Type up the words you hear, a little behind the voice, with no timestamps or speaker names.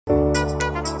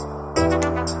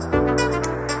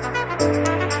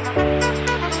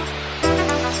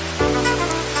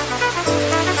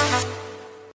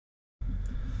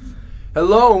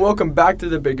Hello and welcome back to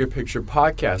the Bigger Picture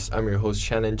Podcast. I'm your host,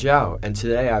 Channin Zhao, and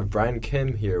today I have Brian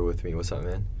Kim here with me. What's up,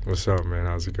 man? What's up, man?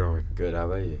 How's it going? Good, how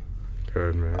about you?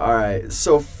 Good, man. All right,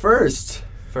 so first,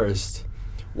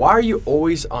 why are you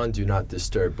always on Do Not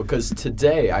Disturb? Because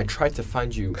today I tried to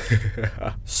find you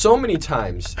so many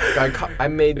times. I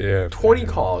made 20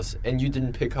 calls and you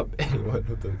didn't pick up any one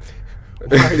of them.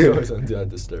 Why are you always on Do Not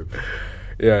Disturb?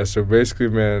 Yeah, so basically,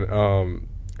 man,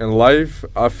 in life,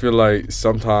 I feel like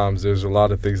sometimes there's a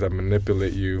lot of things that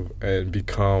manipulate you and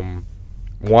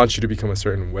want you to become a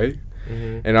certain way.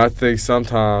 Mm-hmm. And I think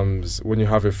sometimes when you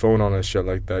have your phone on and shit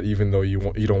like that, even though you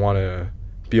don't want to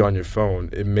be on your phone,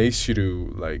 it makes you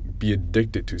to like be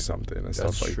addicted to something and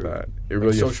stuff like that. It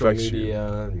really affects you.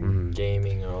 Social media,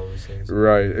 gaming, and all those things.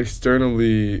 Right.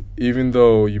 Externally, even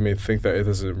though you may think that it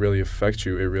doesn't really affect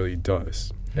you, it really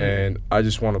does. Mm-hmm. And I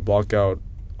just want to block out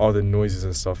all the noises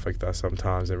and stuff like that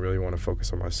sometimes and really want to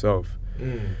focus on myself.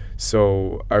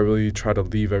 So I really try to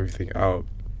leave everything out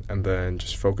and then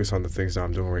just focus on the things that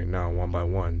I'm doing right now one by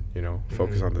one,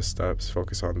 focus on the steps,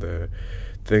 focus on the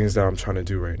things that I'm trying to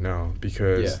do right now,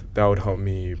 because that would help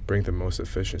me bring the most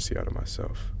efficiency out of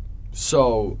myself.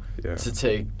 So to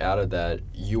take out of that,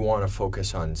 you want to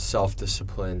focus on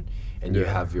self-discipline and you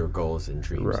have your goals and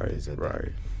dreams.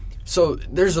 Right. So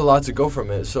there's a lot to go from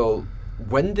it. So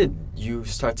when did you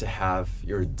start to have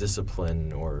your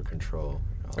discipline or control?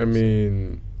 I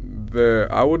mean,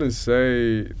 I wouldn't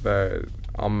say that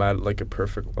I'm at like a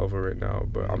perfect level right now,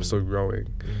 but I'm still growing.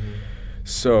 Mm-hmm.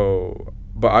 So,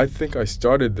 but I think I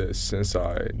started this since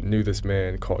I knew this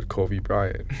man called Kobe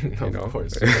Bryant. Of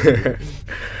course.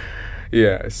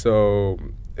 Yeah, so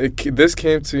this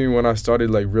came to me when I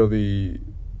started like really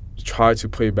try to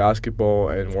play basketball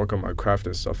and work on my craft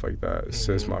and stuff like that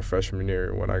since my freshman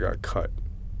year when I got cut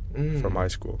from high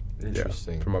school.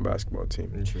 Interesting. Yeah, from my basketball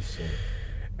team. Interesting.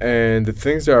 And the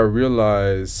things that I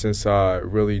realized since I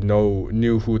really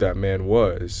knew who that man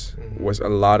was a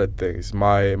lot of things.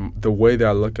 The way that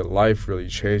I look at life really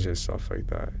changed and stuff like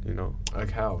that,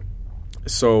 Like how?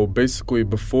 So basically,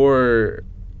 before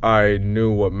I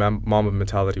knew what Mamba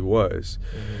mentality was,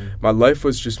 my life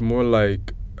was just more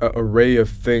like an array of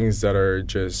things that are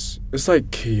just, it's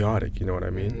like chaotic, you know what I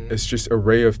mean? It's just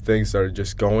array of things that are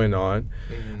just going on.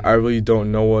 I really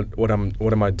don't know what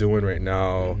am I doing right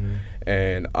now,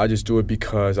 and I just do it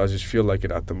because I just feel like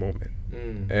it at the moment.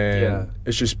 And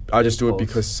it's just, I just do it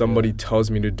because somebody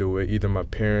tells me to do it, either my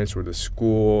parents or the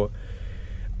school.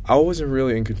 I wasn't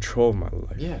really in control of my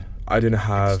life. I didn't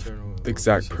have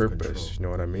exact purpose, you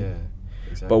know what I mean?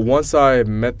 Exactly. But once I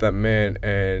met that man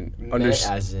and knew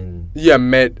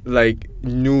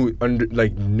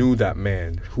that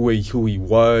man, who he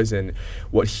was and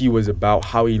what he was about,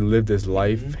 how he lived his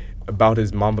life, about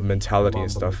his Mamba mentality and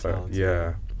stuff.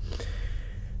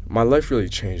 My life really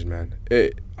changed, man.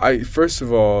 First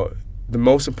of all, the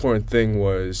most important thing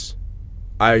was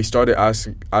I started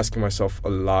asking myself a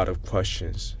lot of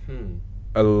questions.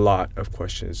 A lot of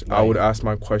questions. Right. I would ask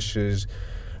my questions.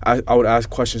 I would ask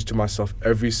questions to myself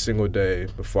every single day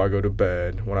before I go to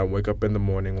bed, when I wake up in the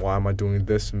morning. Why am I doing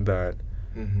this and that?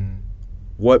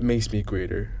 What makes me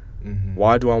greater?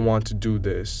 Why do I want to do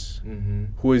this?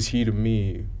 Who is he to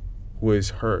me? Who is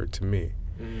her to me?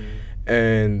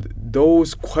 And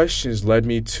those questions led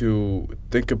me to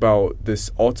think about this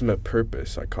ultimate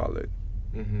purpose, I call it.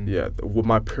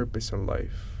 My purpose in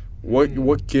life.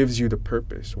 What gives you the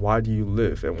purpose? Why do you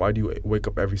live? And why do you wake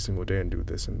up every single day and do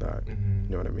this and that? You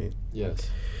know what I mean? Yes.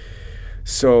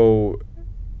 So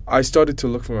I started to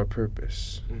look for my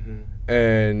purpose.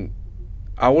 And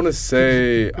I want to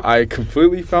say I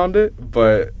completely found it,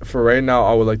 but for right now,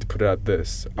 I would like to put it at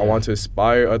this. I want to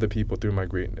inspire other people through my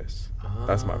greatness.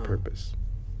 That's my purpose.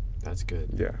 That's good.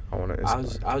 Yeah, I want to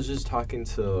inspire. I was just talking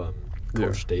to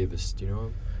Coach Davis. Do you know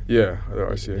him? Yeah,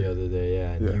 the other day,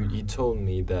 and you told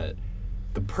me that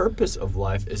the purpose of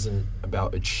life isn't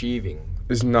about achieving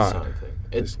something.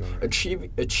 It's not.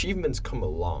 Achievements come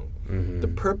along. The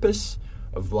purpose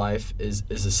of life is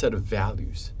a set of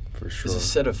values. For sure. It's a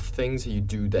set of things that you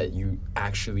do that you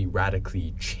actually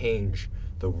radically change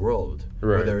the world.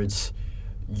 Right. Whether it's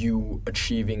you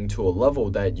achieving to a level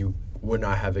that you would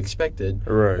not have expected,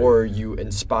 or you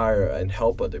inspire and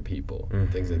help other people,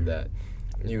 things like that.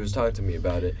 He was talking to me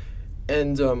about it.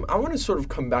 And I want to sort of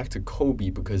come back to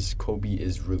Kobe, because Kobe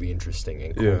is really interesting,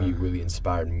 and Kobe really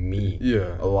inspired me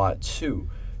a lot too.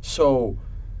 So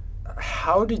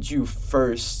how did you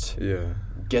first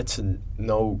get to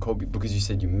know Kobe? Because you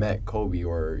said you met Kobe,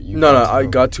 or you... No, I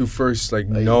got to first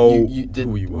know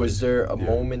who he was. Was there a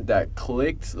moment that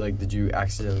clicked? Like, did you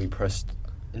accidentally press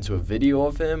into a video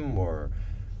of him, or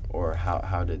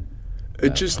how did...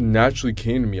 It just naturally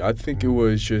came to me. I think it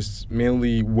was just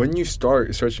mainly when you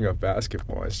start searching up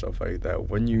basketball and stuff like that,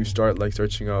 when you start like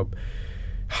searching up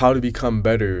how to become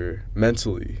better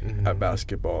mentally at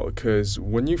basketball, because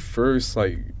when you first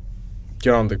like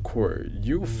get on the court,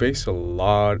 you face a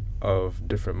lot of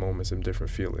different moments and different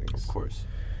feelings. Of course.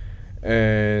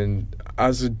 And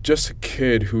as just a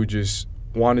kid who just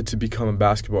wanted to become a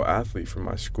basketball athlete for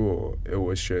my school, it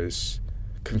was just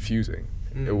confusing.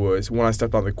 It was, when I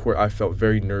stepped on the court, I felt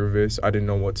very nervous. I didn't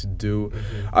know what to do.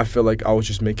 I felt like I was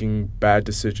just making bad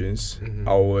decisions.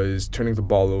 I was turning the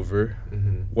ball over,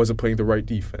 wasn't playing the right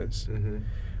defense.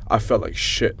 I felt like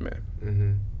shit,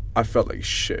 man. I felt like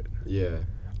shit. Yeah.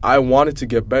 I wanted to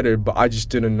get better, but I just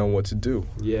didn't know what to do.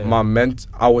 Yeah.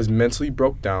 I was mentally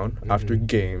broke down after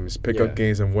games, pickup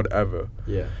games and whatever.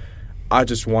 Yeah. I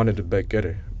just wanted to get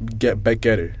better.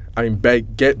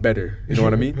 You know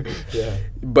what I mean? Yeah.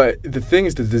 But the thing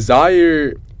is, the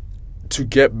desire to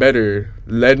get better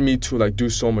led me to like do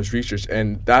so much research,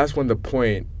 and that's when the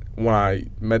point when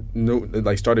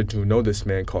I started to know this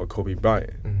man called Kobe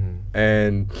Bryant,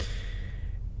 and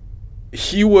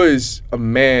he was a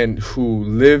man who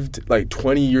lived like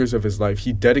 20 years of his life.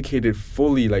 He dedicated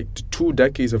fully like 2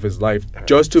 decades of his life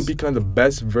just to become the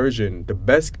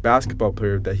best basketball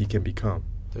player that he can become.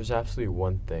 There's absolutely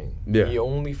one thing. Yeah. He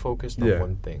only focused on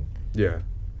one thing. Yeah.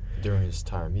 During his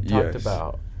time, he talked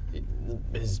about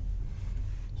his.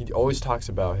 He always talks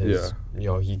about his. You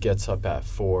know, he gets up at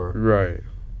 4. Right.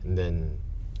 And then.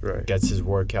 Right. Gets his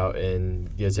workout in,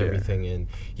 gets everything in.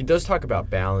 He does talk about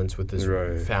balance with his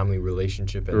family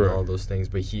relationship and all those things,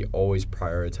 but he always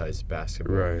prioritized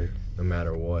basketball no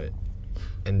matter what.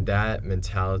 And that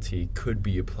mentality could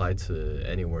be applied to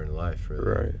anywhere in life,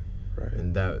 really. Right.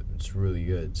 And that's really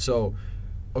good. So,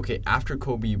 okay, after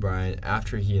Kobe Bryant,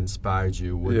 after he inspired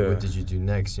you, what did you do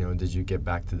next? You know, did you get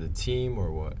back to the team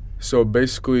or what? So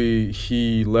basically,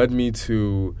 he led me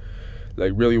to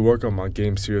like really work on my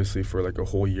game seriously for like a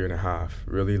whole year and a half.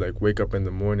 Really like wake up in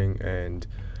the morning and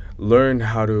learn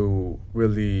how to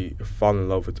really fall in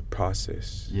love with the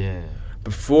process. Yeah.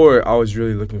 Before, I was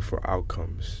really looking for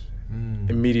outcomes.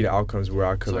 Immediate outcomes where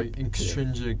I could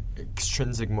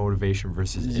extrinsic motivation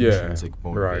versus intrinsic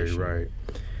motivation. Right.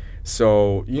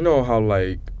 So you know how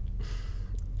like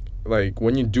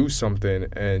when you do something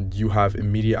and you have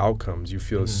immediate outcomes, you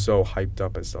feel so hyped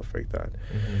up and stuff like that.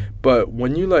 But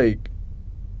when you like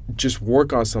just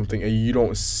work on something and you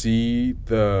don't see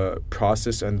the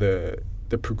process and the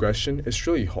progression, it's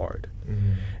really hard.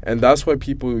 And that's why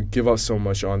people give up so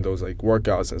much on those like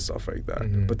workouts and stuff like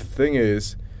that. But the thing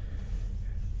is,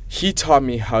 he taught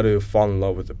me how to fall in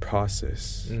love with the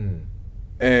process.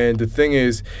 And the thing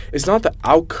is, it's not the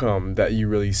outcome that you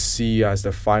really see as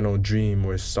the final dream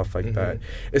or stuff like that.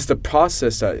 It's the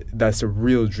process that's a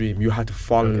real dream. You have to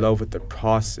fall in love with the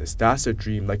process. That's a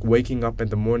dream. Like waking up in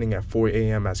the morning at 4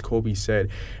 a.m., as Kobe said,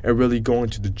 and really going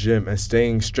to the gym and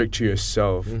staying strict to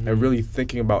yourself and really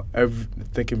thinking about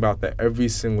that every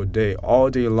single day, all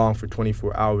day long for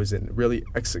 24 hours and really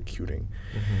executing.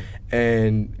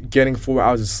 And getting 4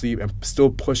 hours of sleep and still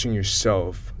pushing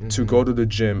yourself to go to the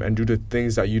gym and do the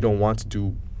things that you don't want to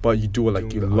do, but you do it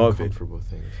like you love it.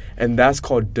 Things. And that's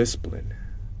called discipline.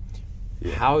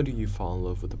 How do you fall in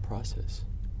love with the process?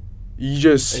 You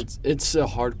just... It's a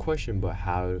hard question, but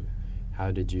how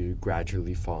did you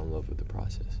gradually fall in love with the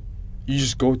process? You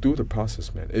just go through the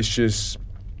process, man. It's just...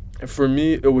 For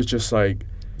me, it was just like...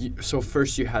 So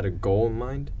first you had a goal in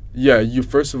mind? Yeah,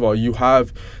 first of all, you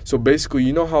have... So basically,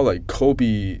 you know how like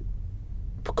Kobe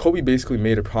basically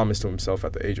made a promise to himself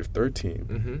at the age of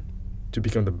 13 to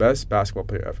become the best basketball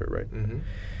player ever, right?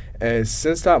 And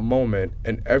since that moment,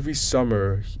 and every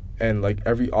summer and like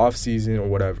every off season or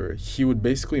whatever, he would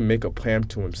basically make a plan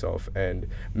to himself and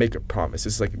make a promise.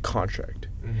 It's like a contract.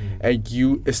 And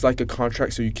it's like a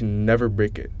contract, so you can never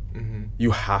break it.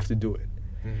 You have to do it.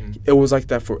 It was like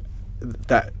that for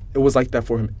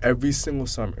him every single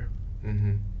summer.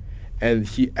 And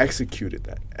he executed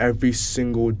that every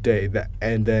single day.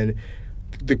 And then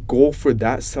the goal for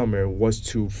that summer was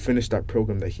to finish that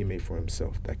program that he made for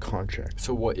himself, that contract.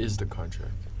 So what is the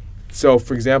contract? So,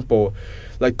 for example,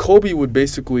 like Kobe would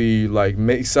basically like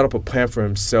set up a plan for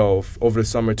himself over the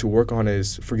summer to work on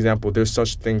his, for example, there's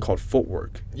such thing called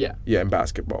footwork. Yeah, in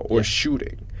basketball, or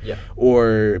shooting. Yeah.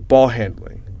 Or ball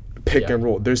handling. Pick and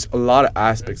roll. There's a lot of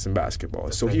aspects in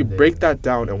basketball. So he'd break that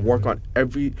down and work on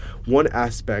every one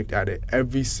aspect at it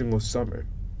every single summer.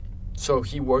 So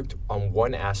he worked on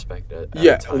one aspect at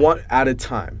a time? One at a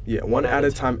time. Yeah, one at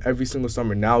a time every single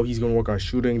summer. Now he's going to work on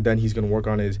shooting. Then he's going to work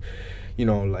on his,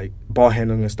 like ball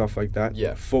handling and stuff like that.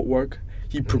 Yeah. Footwork.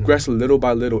 He progressed little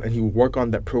by little, and he would work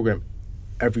on that program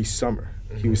every summer.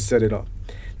 He would set it up.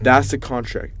 That's the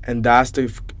contract, and that's the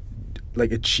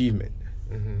achievement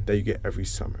that you get every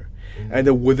summer. And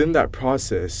then within that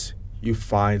process, you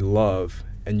find love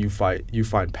and you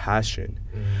find passion.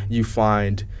 You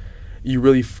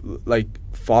really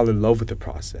fall in love with the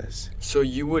process. So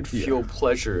you would feel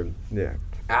pleasure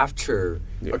after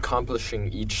Yeah. accomplishing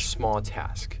each small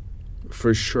task.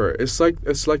 For sure. It's like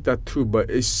that too, but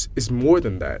it's more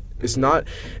than that. It's not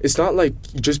like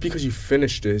just because you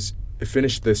finished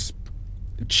this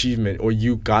achievement or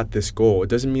you got this goal, it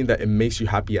doesn't mean that it makes you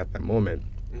happy at that moment.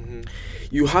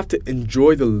 You have to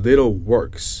enjoy the little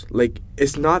works. Like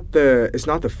it's not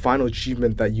the final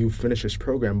achievement that you finish this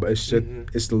program, but it's just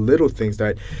it's the little things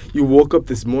that you woke up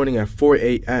this morning at 4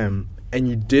 a.m. and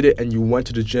you did it, and you went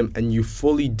to the gym, and you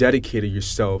fully dedicated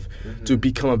yourself to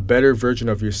become a better version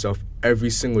of yourself every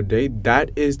single day.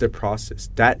 That is the process.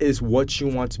 That is what you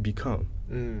want to become.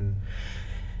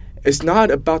 It's not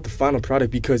about the final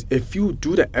product, because if you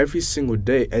do that every single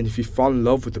day and if you fall in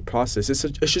love with the process, it's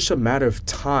just a matter of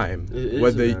time.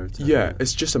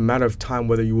 It's just a matter of time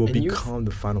whether you will become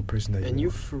the final person that you want. And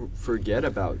you forget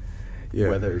about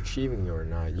whether achieving it or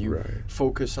not. You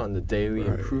focus on the daily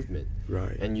improvement.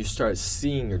 And you start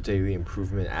seeing your daily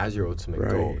improvement as your ultimate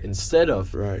goal instead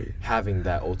of having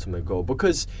that ultimate goal.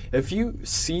 Because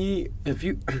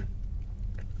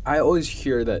I always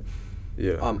hear that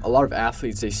a lot of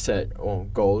athletes, they set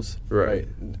goals, right?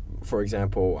 For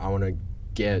example, I want to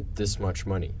get this much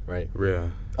money, right?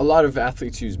 A lot of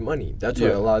athletes use money. That's why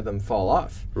a lot of them fall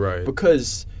off,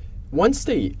 because once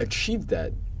they achieve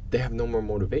that, they have no more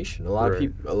motivation. A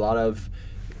lot of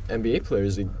NBA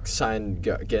players, they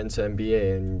get into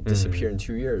NBA and disappear in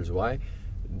 2 years. Why?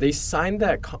 They signed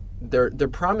that. Their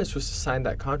promise was to sign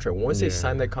that contract. Once they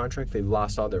signed that contract, they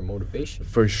lost all their motivation.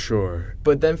 For sure.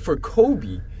 But then for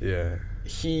Kobe,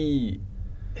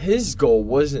 his goal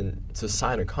wasn't to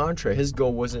sign a contract. His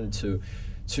goal wasn't to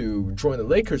join the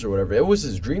Lakers or whatever. It was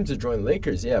his dream to join the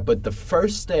Lakers. But the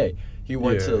first day he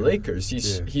went to the Lakers,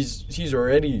 he's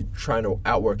already trying to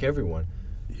outwork everyone.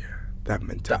 That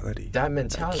mentality. That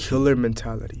mentality. That killer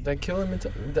mentality.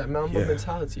 That Mamba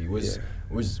mentality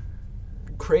was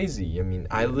crazy. I mean,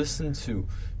 I listened to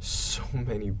so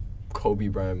many Kobe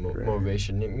Bryant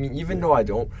motivation. I mean, even though I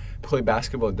don't play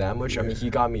basketball that much, I mean,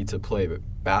 he got me to play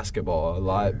basketball a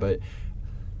lot, but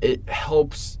it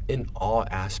helps in all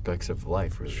aspects of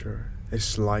life, really. Sure.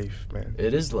 It's life, man.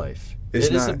 It is life.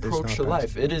 It is approach to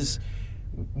life. It is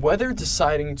whether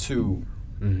deciding to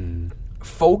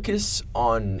focus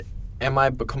on am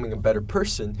I becoming a better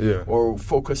person or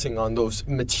focusing on those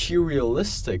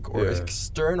materialistic or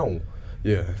external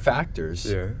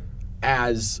factors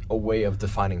as a way of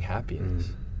defining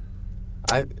happiness.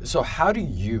 So how do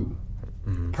you,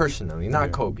 personally,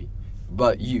 not Kobe,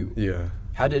 but you,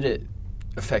 how did it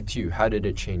affect you? How did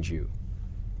it change you?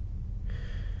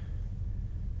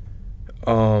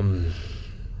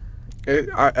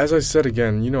 As I said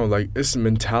again, it's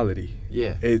mentality.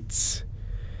 It's...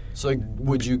 So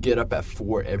would you get up at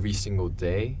 4 every single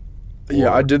day?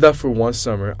 Yeah, I did that for one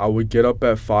summer. I would get up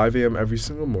at 5 a.m. every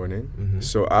single morning.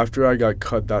 So after I got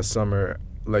cut that summer,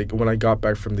 when I got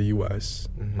back from the U.S.,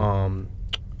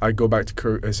 I go back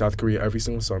to South Korea every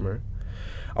single summer.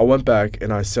 I went back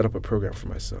and I set up a program for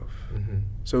myself.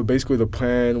 So basically the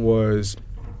plan was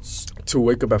to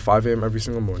wake up at 5 a.m. every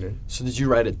single morning. So did you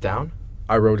write it down?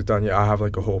 I wrote it down, I have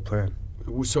a whole plan.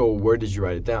 So where did you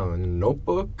write it down? In a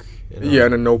notebook? In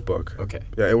a notebook. Okay.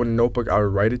 Yeah, in a notebook, I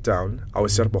would write it down. I would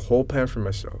set up a whole plan for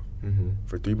myself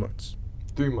for 3 months.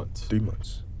 3 months? 3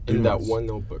 months. In that one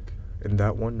notebook? In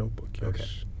that one notebook, yes. Okay.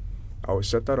 I would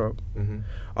set that up.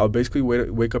 I'll basically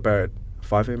wake up at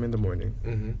 5 a.m. in the morning,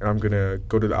 and I'm going to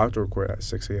go to the outdoor court at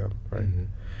 6 a.m., right?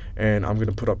 And I'm going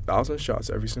to put up 1,000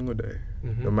 shots every single day,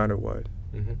 no matter what.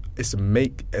 It's to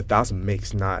make 1,000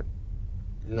 makes, not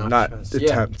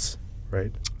attempts.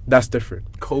 Right? That's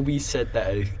different. Kobe said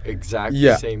that exact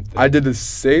same thing. I did the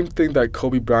same thing that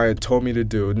Kobe Bryant told me to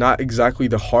do. Not exactly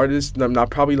the hardest, not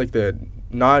probably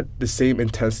not the same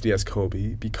intensity as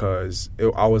Kobe, because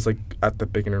I was at the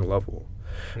beginner level.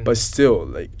 But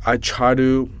still, I try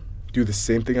to do the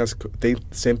same thing as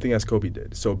Kobe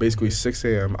did. So basically 6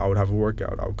 a.m. I would have a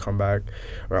workout. I would come back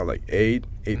around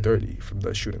 8:30 from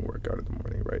the shooting workout in the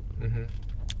morning, right?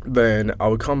 Then I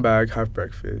would come back, have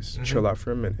breakfast, chill out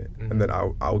for a minute, and then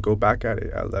I would go back at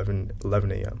it at 11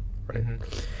 a.m., right?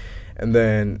 And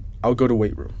then I'll go to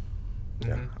weight room.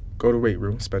 Go to weight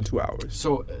room, spend 2 hours.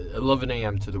 So 11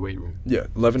 a.m. to the weight room? Yeah,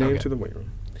 11 a.m. to the weight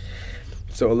room.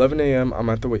 So 11 a.m. I'm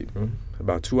at the weight room,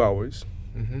 about 2 hours,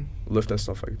 lift and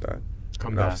stuff like that.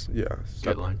 Come back. Yeah.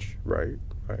 Get lunch. Right.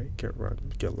 right?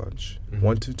 Get lunch.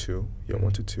 1 to 2. Yeah,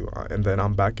 1 to 2. And then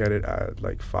I'm back at it at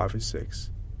like 5 or 6.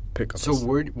 Pick up. So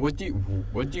what do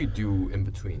you do in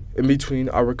between? In between,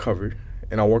 I recover.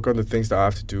 And I work on the things that I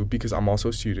have to do because I'm also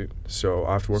a student. So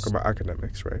I have to work on my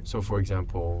academics, right? So, for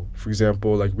example,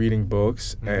 like reading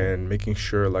books and making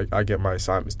sure like I get my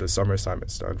assignments, the summer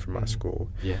assignments done for my school.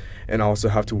 Yeah. And I also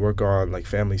have to work on like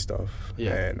family stuff.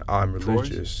 Yeah. And I'm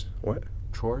religious. Chores? What?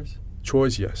 Chores?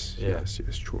 Chores, yes. Yeah.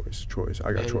 Yes, chores.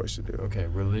 I got chores to do. Okay,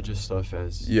 religious stuff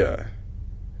as... Yeah.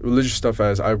 Religious stuff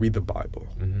as I read the Bible.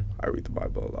 Mm-hmm. I read the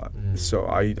Bible a lot. So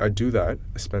I do that.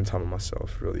 I spend time with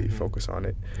myself, really focus on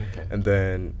it. Okay. And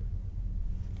then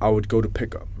I would go to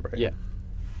pickup, right? Yeah.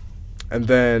 And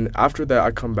then after that,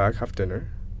 I come back, have dinner.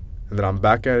 And then I'm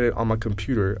back at it on my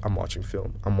computer. I'm watching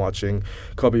film. I'm watching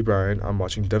Kobe Bryant. I'm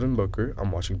watching Devin Booker. I'm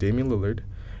watching Damian Lillard.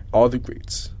 All the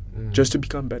greats. Just to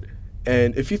become better.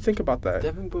 And if you think about that,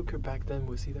 Devin Booker back then,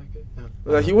 was he that good?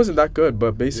 No. He wasn't that good,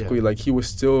 but basically, like, he was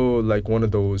still like one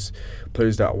of those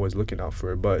players that I was looking out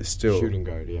for. But still, shooting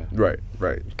guard, yeah. Right.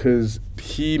 Because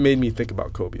he made me think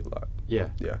about Kobe a lot. Yeah.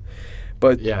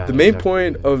 But the main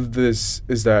point of this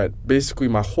is that basically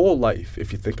my whole life,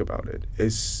 if you think about it,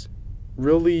 is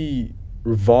really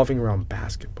revolving around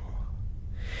basketball.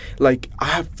 Like, I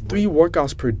have 3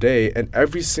 workouts per day, and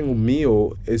every single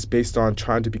meal is based on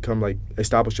trying to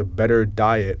establish a better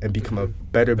diet and become a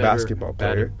better basketball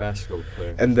player.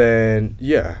 And then,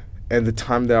 and the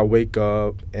time that I wake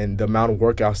up and the amount of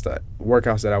workouts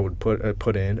that I would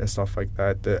put in and stuff like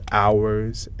that, the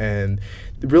hours, and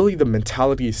really the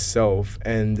mentality itself.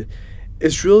 And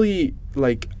it's really,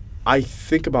 like, I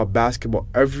think about basketball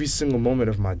every single moment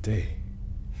of my day.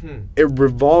 It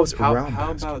revolves around basketball.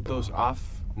 How about those off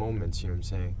moments, you know what I'm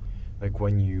saying? Like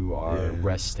when you are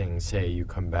resting, say you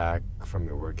come back from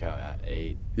your workout at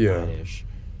 8, 9-ish.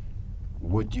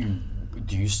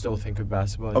 Do you still think of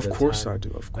basketball? Of course I do.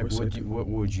 Of course I do. What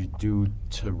would you do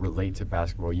to relate to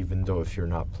basketball, even though if you're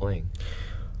not playing?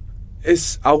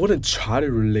 I wouldn't try to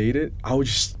relate it. I would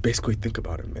just basically think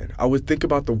about it, man. I would think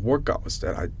about the workouts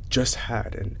that I just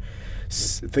had and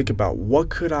think about what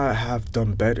could I have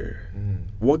done better.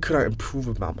 What could I improve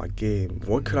about my game?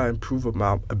 What could I improve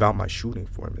about my shooting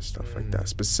form and stuff like that?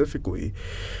 Specifically,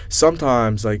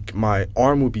 sometimes like my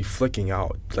arm would be flicking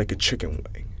out like a chicken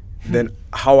wing. Then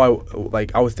I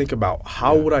would think about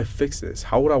how would I fix this?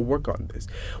 How would I work on this?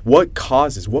 What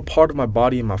part of my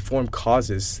body and my form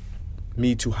causes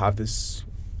me to have this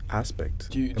aspect?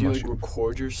 Do you like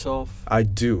record yourself? I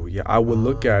do, yeah. I would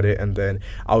look at it and then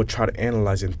I would try to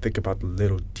analyze it and think about the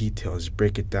little details,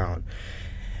 break it down.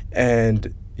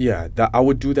 And that I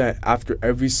would do that after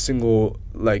every single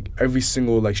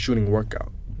shooting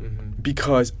workout.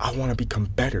 Because I want to become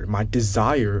better. My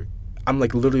desire, I'm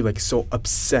like literally like so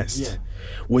obsessed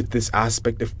with this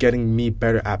aspect of getting me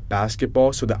better at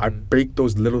basketball, so that I break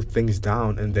those little things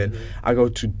down and then I go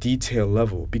to detail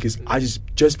level, because I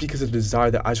just because of the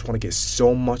desire that I just want to get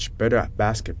so much better at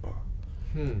basketball.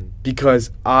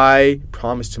 Because I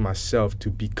promised to myself to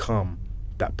become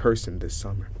that person this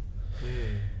summer.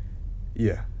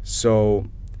 So,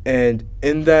 and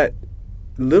in that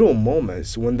little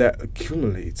moments, when that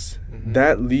accumulates,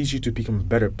 that leads you to become a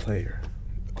better player.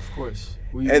 Of course.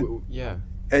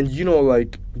 And you know,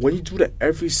 like, when you do that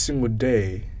every single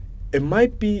day, you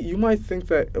might think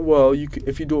that, well,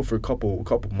 if you do it for a couple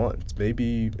months,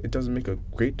 maybe it doesn't make a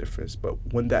great difference. But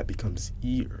when that becomes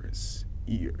years,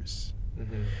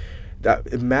 that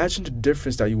imagine the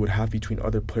difference that you would have between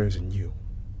other players and you.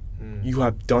 You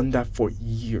have done that for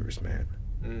years, man.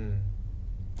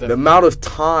 The amount of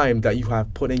time that you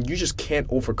have put in, you just can't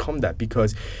overcome that,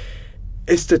 because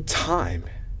it's the time.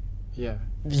 Yeah.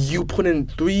 You put in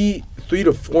 3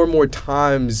 to 4 more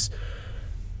times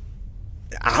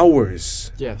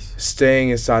hours. Yes. Staying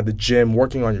inside the gym,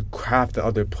 working on your craft than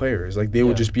other players. Like, they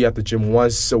would just be at the gym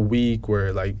once a week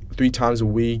or like 3 times a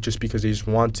week just because they just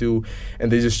want to,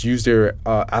 and they just use their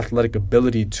athletic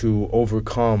ability to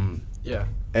overcome.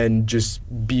 And just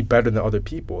be better than other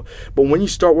people. But when you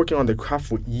start working on the craft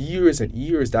for years and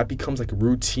years, that becomes like a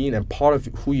routine and part of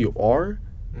who you are.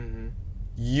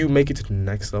 You make it to the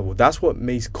next level. That's what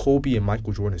makes Kobe and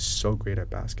Michael Jordan so great at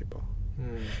basketball.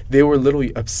 They were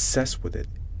literally obsessed with it.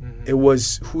 It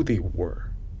was who they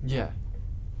were.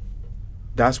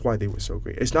 That's why they were so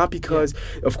great. It's not because,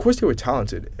 of course, they were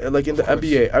talented. Like in the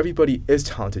NBA, everybody is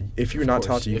talented. If you're not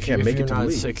talented, you can't make it to the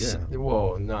league.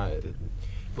 Well, not.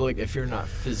 But like, if you're not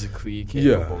physically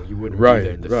capable, you wouldn't be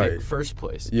there in the first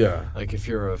place. Like if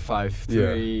you're a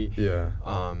 5'3",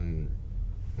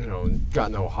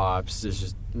 got no hops. It's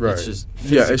just Right.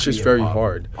 it's just very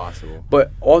hard. Possible.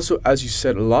 But also, as you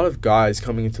said, a lot of guys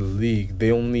coming into the league,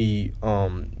 they only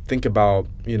think about,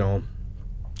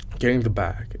 getting the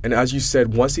bag. And as you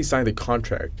said, once they sign the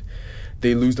contract,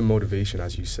 they lose the motivation,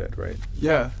 as you said, right?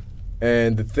 Yeah.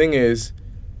 And the thing is,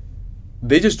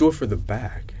 they just do it for the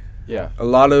bag. Yeah. A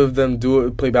lot of them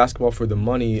play basketball for the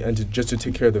money and just to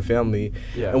take care of their family.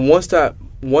 Yeah. And once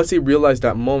they realize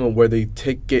that moment where they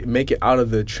make it out of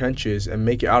the trenches and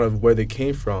make it out of where they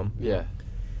came from, yeah,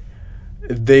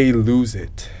 they lose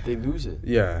it. They lose it.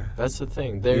 Yeah. That's the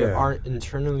thing. They aren't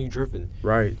internally driven.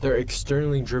 Right. They're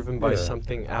externally driven by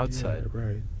something outside.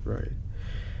 Yeah, right.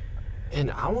 And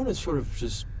I want to sort of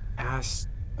just ask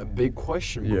a big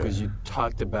question because you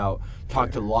talked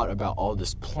a lot about all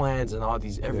these plans and all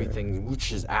these everything,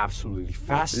 which is absolutely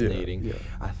fascinating. Yeah.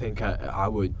 I think I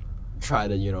would try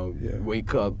to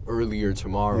wake up earlier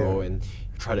tomorrow and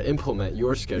try to implement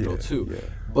your schedule too. Yeah.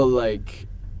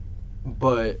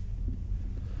 But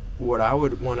what I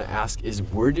would want to ask is,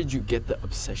 where did you get the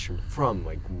obsession from?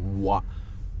 Like, what?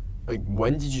 Like,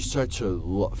 when did you start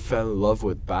to fell in love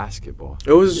with basketball?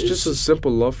 It was just a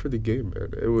simple love for the game,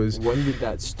 man. It was. When did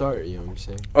that start? You know what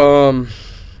I'm saying?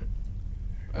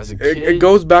 As a kid, it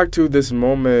goes back to this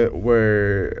moment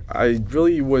where I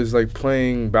really was like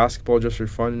playing basketball just for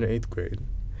fun in 8th grade.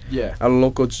 Yeah. At a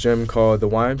local gym called the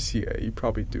YMCA. You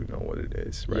probably do know what it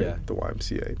is, right? Yeah. The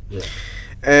YMCA. Yeah.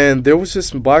 And there was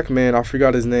this black man, I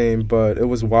forgot his name, but it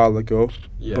was a while ago.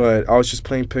 Yeah. But I was just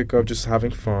playing pickup, just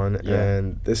having fun. Yeah.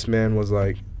 And this man was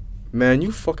like, "Man,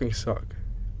 you fucking suck.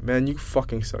 Man, you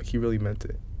fucking suck." He really meant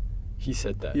it. He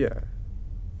said that. Yeah.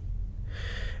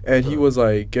 And he was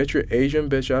like, "Get your Asian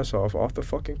bitch ass off the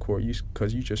fucking court,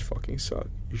 because you just fucking suck.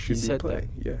 You shouldn't be playing."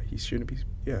 That. Yeah, he shouldn't be.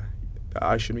 Yeah,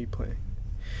 I shouldn't be playing.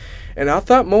 And at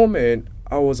that moment,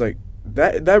 I was like,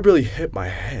 that really hit my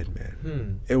head,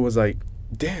 man. It was like,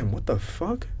 damn, what the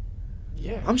fuck?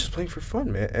 Yeah. I'm just playing for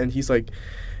fun, man. And he's like,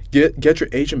 get your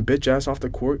Asian bitch ass off the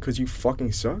court because you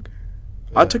fucking suck.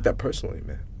 Yeah. I took that personally,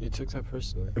 man. You took that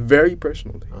personally? Very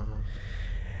personally. Uh-huh.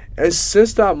 And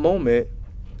since that moment,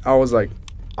 I was like,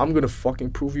 I'm going to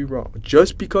fucking prove you wrong.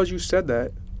 Just because you said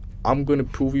that, I'm going to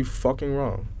prove you fucking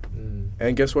wrong.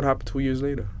 And guess what happened 2 years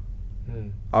later?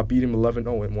 I beat him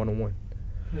 11-0 in one-on-one.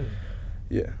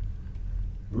 Yeah.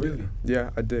 Really? Yeah,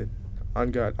 I did.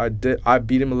 On God, I did. I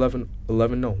beat him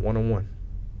 11-0 one-on-one.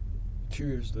 2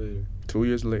 years later. 2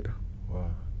 years later.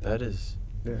 Wow, that is.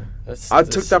 Yeah. That's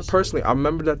took that personally. I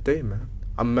remember that day, man.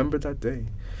 I remember that day.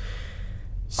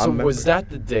 So was that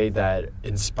the day that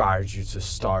inspired you to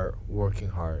start working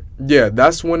hard? Yeah,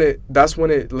 that's when it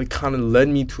like kind of led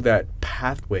me to that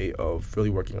pathway of really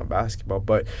working on basketball.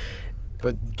 But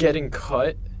getting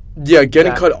cut. Yeah,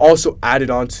 getting cut also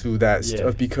added on to that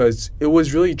stuff because it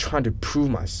was really trying to prove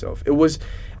myself. It was,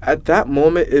 at that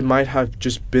moment, it might have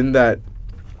just been that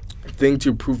thing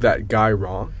to prove that guy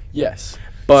wrong. Yes.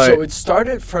 But so it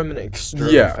started from an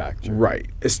external factor. Right.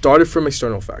 It started from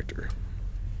external factor.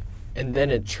 And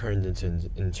then it turned into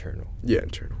internal. Yeah,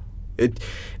 internal.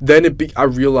 I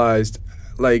realized,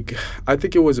 like, I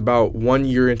think it was about 1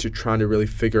 year into trying to really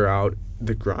figure out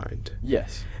the grind.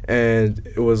 Yes. And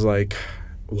it was like,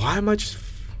 why am I just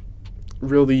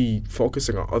really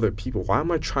focusing on other people? Why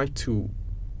am I trying to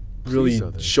really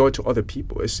show it to other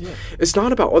people? It's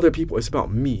not about other people. It's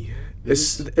about me.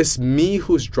 It's me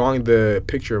who's drawing the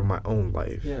picture of my own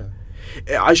life. Yeah.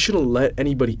 I shouldn't let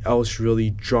anybody else really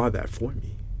draw that for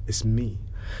me. It's me.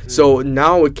 So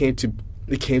now it came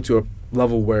to a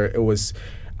level where it was,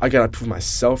 I gotta prove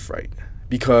myself right,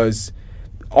 because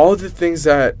all the things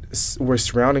that were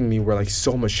surrounding me were like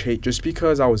so much hate. Just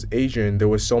because I was Asian, there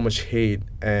was so much hate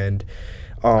and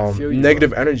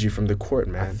negative energy from the court,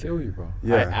 man. I feel you, bro.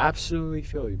 Yeah. I absolutely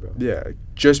feel you, bro. Yeah.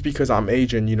 Just because I'm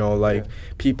Asian,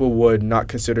 people would not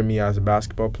consider me as a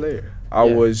basketball player.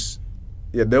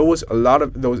 There was a lot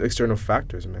of those external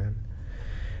factors, man.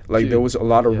 Like, there was a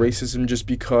lot of racism just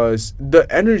because the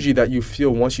energy that you feel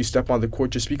once you step on the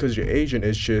court just because you're Asian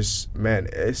is just, man,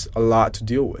 it's a lot to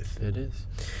deal with. It is.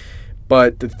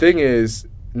 But the thing is,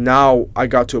 now I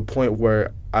got to a point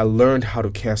where I learned how to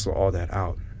cancel all that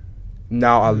out.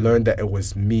 Now I learned that it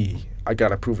was me. I got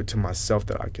to prove it to myself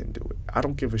that I can do it. I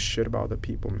don't give a shit about other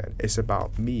people, man. It's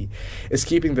about me. It's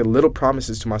keeping the little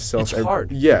promises to myself. It's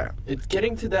hard. Yeah.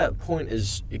 Getting to that point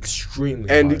is extremely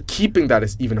hard. And keeping that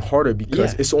is even harder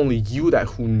because it's only you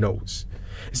who knows.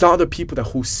 It's not other people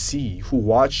who see, who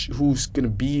watch, who's going to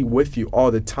be with you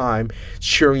all the time,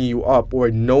 cheering you up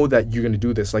or know that you're going to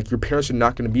do this. Like, your parents are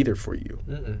not going to be there for you.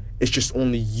 It's just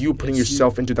only you putting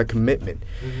yourself into that commitment.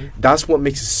 That's what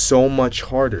makes it so much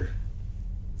harder.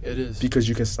 It is. Because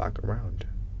you can slack around.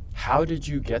 How did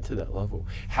you get to that level?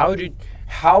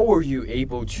 How were you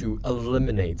able to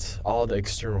eliminate all the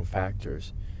external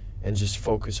factors and just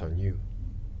focus on you?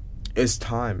 It's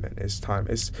time, man. It's time.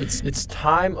 It's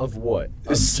time of what?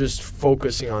 It's just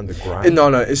focusing on the grind.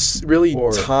 No. It's really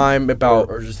time about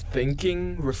or just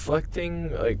thinking,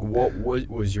 reflecting. Like, what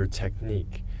was your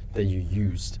technique that you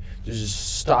used to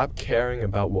just stop caring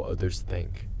about what others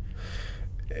think?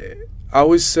 I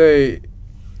would say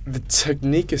the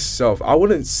technique itself. I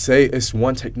wouldn't say it's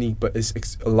one technique, but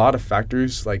it's a lot of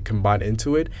factors like combined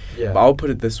into it. Yeah. But I'll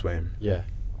put it this way. Yeah.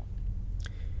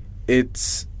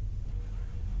 It's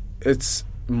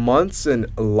months and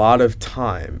a lot of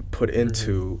time put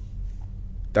into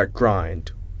that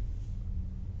grind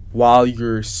while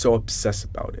you're so obsessed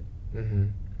about it. Mm-hmm.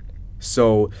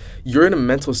 So you're in a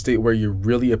mental state where you're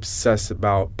really obsessed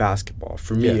about basketball.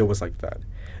 For me, it was like that.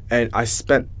 And I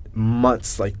spent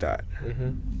months like that.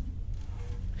 Mm-hmm.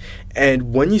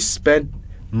 And when you spend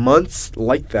months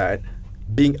like that,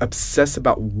 being obsessed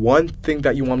about one thing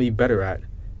that you want to be better at,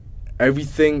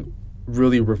 everything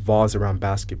really revolves around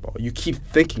basketball. You keep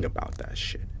thinking about that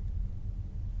shit.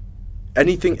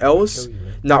 Anything else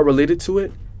not related to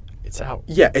it, it's out.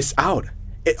 Yeah, it's out.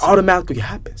 It automatically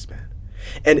happens, man.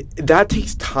 And that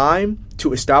takes time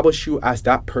to establish you as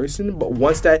that person. But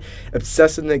once that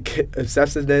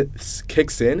obsessiveness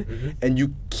kicks in, and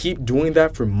you keep doing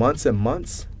that for months and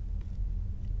months,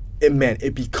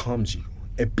 it becomes you.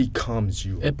 It becomes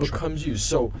you. It becomes you.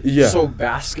 So yeah. So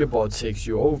basketball takes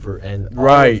you over, and all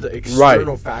of the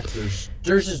external factors,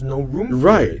 there's just no room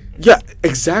for it. Yeah,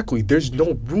 exactly. There's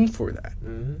no room for that.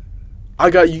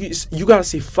 Mm-hmm. You gotta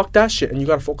say fuck that shit, and you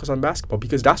gotta focus on basketball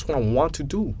because that's what I want to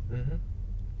do. Mm-hmm.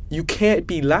 You can't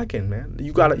be lacking, man.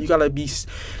 You gotta be,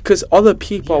 because other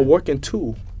people are working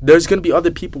too. There's gonna be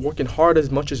other people working hard as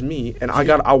much as me, and I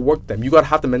gotta outwork them. You gotta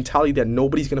have the mentality that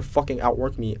nobody's gonna fucking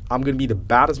outwork me. I'm gonna be the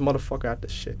baddest motherfucker at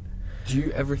this shit. Do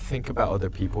you ever think about other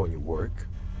people when you work?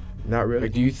 Not really.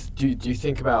 Like, do you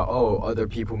think about, other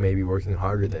people may be working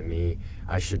harder than me,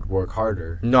 I should work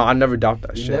harder? No, I never doubt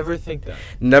that shit. You never think that?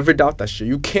 Never doubt that shit.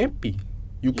 You can't be.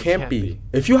 You can't be.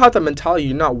 If you have that mentality,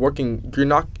 you're not working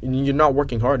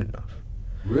hard enough.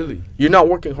 Really? You're not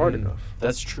working hard enough.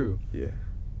 That's true. Yeah.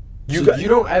 You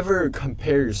don't ever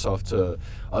compare yourself to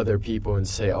other people and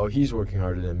say, oh, he's working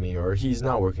harder than me, or he's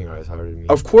not working as hard as me.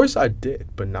 Of course I did,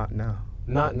 but not now.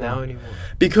 Not now anymore.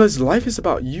 Because life is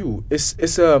about you.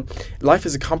 Life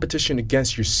is a competition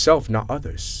against yourself, not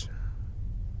others.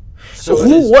 So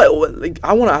what? Like,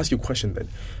 I want to ask you a question then.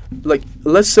 Like,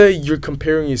 let's say you're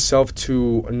comparing yourself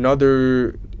to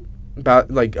another,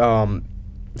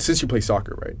 since you play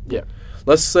soccer, right? Yeah.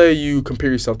 Let's say you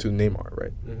compare yourself to Neymar,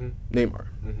 right? Mm-hmm. Neymar.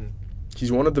 Mm-hmm.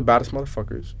 He's one of the baddest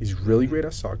motherfuckers. He's really great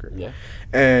at soccer. Yeah.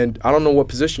 And I don't know what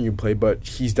position you play, but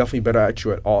he's definitely better at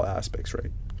you at all aspects,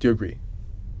 right? Do you agree?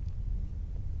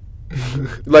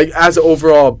 Like, as an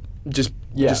overall, just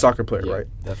soccer player, right?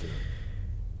 Definitely.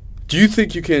 Do you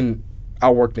think you can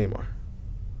outwork Neymar?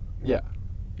 Yeah.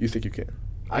 You think you can?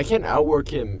 I can outwork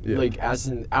him,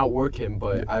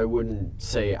 but I wouldn't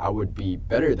say I would be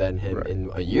better than him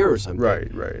in a year or something.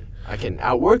 Right. I can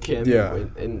outwork him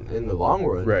in the long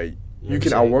run. Right. You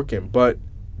can outwork him, but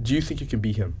do you think you can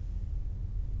beat him?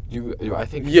 Do I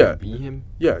think you can beat him?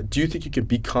 Yeah. Do you think you can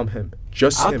become him?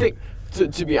 I think,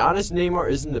 to be honest,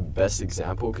 Neymar isn't the best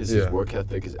example because his work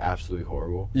ethic is absolutely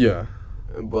horrible. Yeah.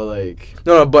 But, like...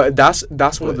 No, but that's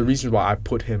one of the reasons why I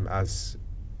put him as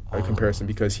a comparison,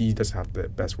 because he doesn't have the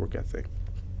best work ethic.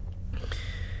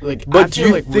 Like, but I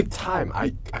feel like with time,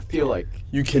 I feel like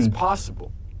it's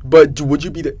possible. But would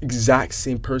you be the exact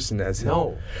same person as him?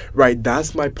 No. Right,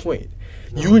 that's my point.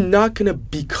 No. You're not going to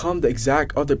become the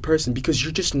exact other person because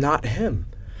you're just not him.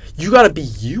 You got to be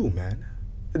you, man.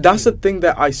 That's the thing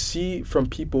that I see from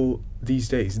people these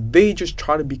days. They just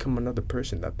try to become another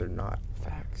person that they're not.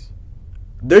 Facts.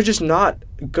 They're just not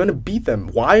going to be them.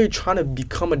 Why are you trying to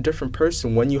become a different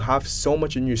person when you have so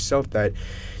much in yourself that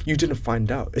you didn't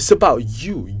find out? It's about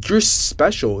you. You're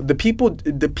special. The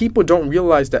people don't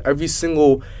realize that every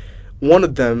single one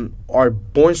of them are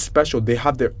born special. They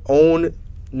have their own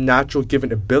natural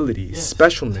given abilities,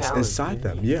 specialness talent inside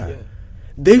them. Yeah.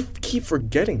 They keep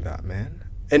forgetting that, man.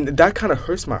 And that kind of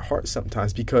hurts my heart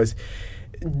sometimes because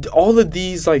all of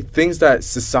these things that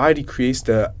society creates,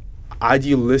 the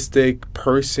idealistic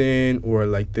person or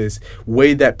like this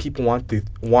way that people want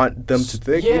them to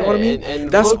think, you know what I mean?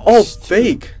 And that's all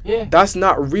fake. Yeah. That's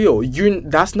not real.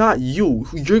 That's not you.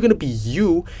 You're gonna be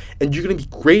you, and you're gonna be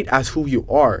great as who you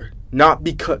are. Not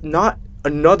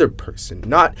another person.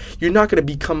 You're not gonna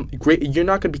become great. You're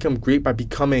not gonna become great by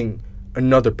becoming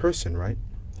another person, right?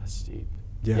 That's deep.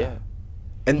 Yeah.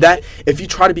 And that, if you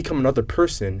try to become another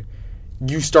person,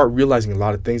 you start realizing a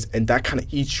lot of things, and that kind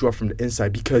of eats you up from the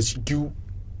inside because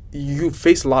you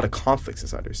face a lot of conflicts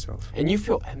inside yourself. And you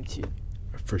feel empty.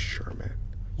 For sure, man.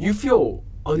 You feel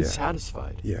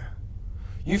unsatisfied. Yeah.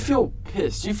 You feel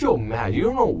pissed. You feel mad. You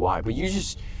don't know why, but you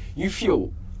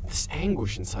feel this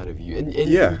anguish inside of you.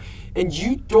 And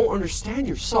you don't understand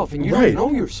yourself, and you don't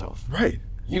know yourself. Right.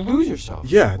 You lose yourself.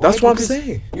 Yeah, that's what I'm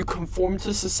saying. You conform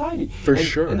to society. For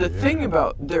sure. And the thing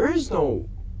about, there is no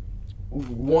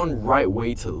one right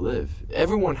way to live.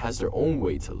 Everyone has their own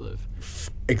way to live.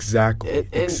 Exactly.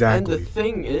 And the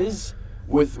thing is,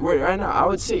 with right now, I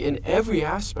would say in every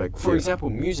aspect, for example,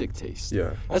 music taste.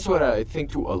 Yeah. That's what I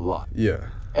think to a lot. Yeah.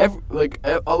 A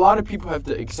lot of people have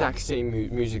the exact same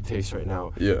music taste right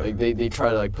now. Yeah. Like they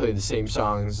try to like play the same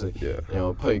songs. Like, yeah. You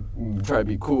know, try to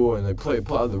be cool and they play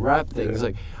all the rap things. Yeah.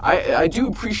 Like I do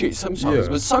appreciate some songs,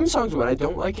 but some songs when I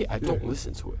don't like it, I don't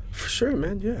listen to it. For sure,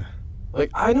 man. Yeah.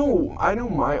 Like I know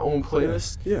my own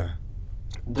playlist. Yeah.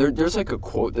 There's like a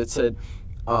quote that said,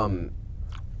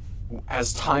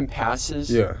 as time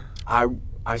passes, I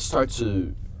start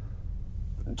to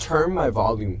turn my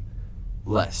volume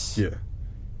less. Yeah.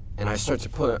 And I start to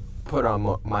put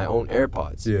on my own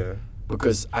AirPods. Yeah.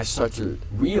 Because I start to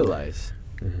realize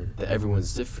that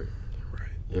everyone's different. Right.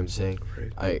 You know what I'm saying?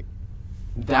 Right.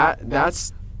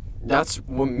 That's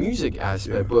one music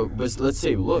aspect, but let's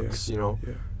say looks, you know.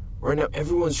 Yeah. Right now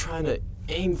everyone's trying to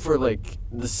aim for like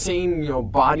the same, you know,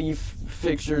 body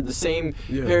fixture, the same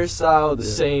hairstyle, the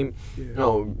same, you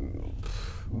know,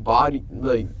 body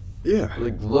like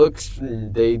looks.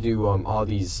 And they do all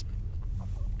these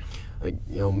like,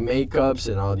 you know, makeups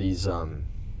and all these I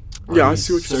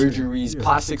see what surgeries,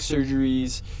 plastic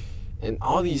surgeries, and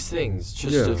all these things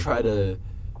just to try to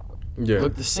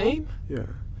look the same. Yeah,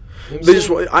 you know they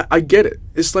just. I get it.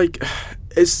 It's like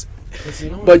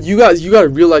but you got to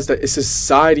realize that it's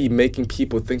society making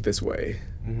people think this way.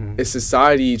 Mm-hmm. It's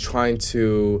society trying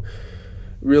to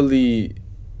really.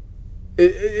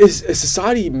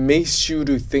 Society makes you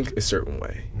to think a certain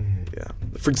way. Mm-hmm. Yeah.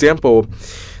 For example,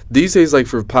 these days, like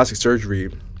for plastic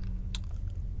surgery,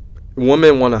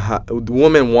 women want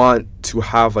to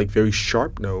have like very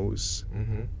sharp nose,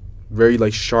 very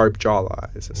like sharp jaw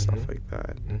lines and stuff like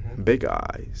that, and big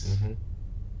eyes,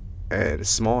 and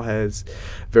small heads,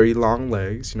 very long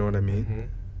legs. You know what I mean?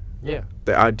 Yeah.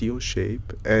 The ideal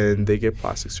shape, and they get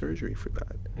plastic surgery for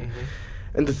that.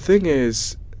 And the thing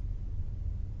is,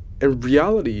 in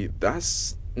reality,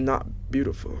 that's not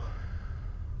beautiful.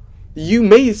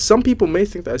 Some people may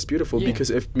think that's beautiful because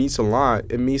it means a lot.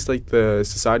 It means like the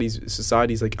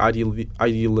society's like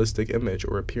idealistic image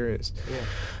or appearance. Yeah.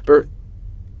 But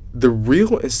the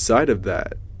real inside of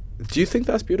that, do you think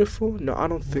that's beautiful? No, I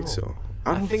don't think so.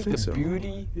 I think the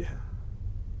beauty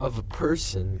of a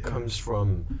person comes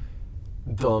from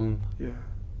them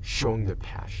showing their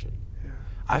passion. Yeah.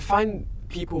 I find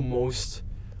people most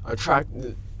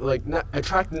attracted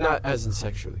not as in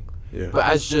sexually. Yeah. But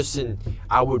as just in,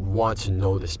 I would want to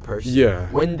know this person. Yeah.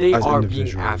 When they are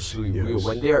being absolutely real,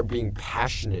 when they are being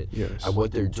passionate at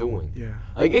what they're doing. Yeah.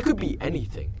 Like, it could be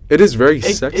anything. It is very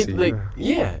sexy.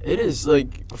 It is.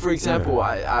 Like, for example,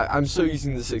 I'm still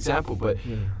using this example, but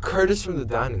Curtis from the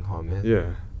dining hall, man.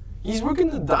 Yeah. He's working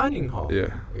the dining hall.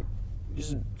 Yeah. Like,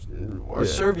 he's a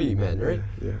survey man, right?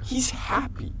 Yeah. He's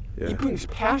happy. Yeah. He brings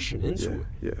passion into it.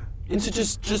 Yeah. Into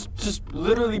just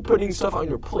literally putting stuff on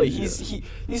your plate.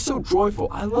 He's so joyful.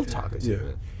 I love talking to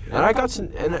him. And I got to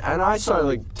and I started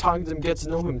like talking to him, get to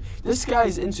know him. This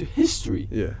guy's into history.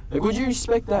 Yeah. Like, would you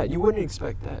expect that? You wouldn't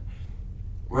expect that.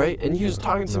 Right? And he was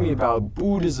talking to me about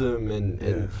Buddhism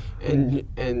and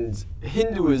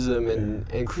Hinduism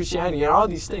and Christianity and all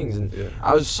these things, and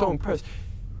I was so impressed.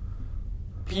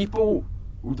 People,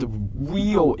 the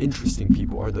real interesting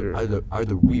people are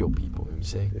the real people, you know what I'm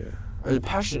saying? Yeah. Are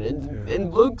passionate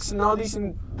and looks and all these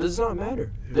things does not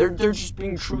matter. Yeah. They're just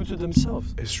being true to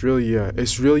themselves. It's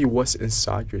really what's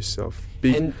inside yourself.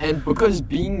 And because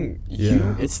being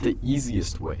you, it's the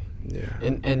easiest way. Yeah.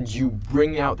 And you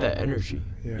bring out that energy.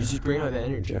 Yeah. You just bring out that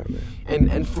energy. Yeah, man.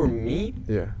 And for me,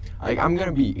 like, I'm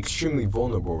gonna be extremely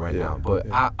vulnerable right now, but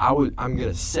I'm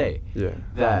gonna say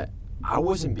that I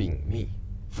wasn't being me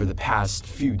for the past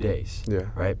few days. Yeah.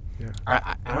 Right?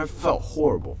 Yeah. I felt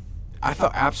horrible. I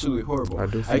felt absolutely horrible.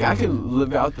 I could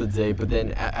live out the day, but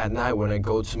then at night when I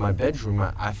go to my bedroom,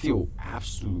 I feel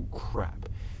absolute crap.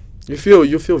 You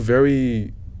feel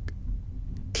very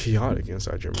chaotic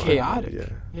inside your mind. Chaotic.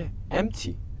 Yeah.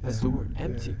 Empty. That's the word.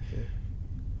 Empty.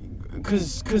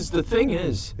 Because the thing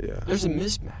is, there's a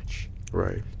mismatch.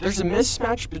 Right. There's a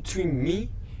mismatch between me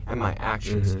and my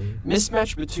actions.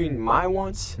 Mismatch between my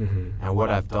wants and what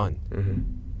I've done.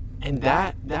 And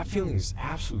that feeling is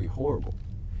absolutely horrible.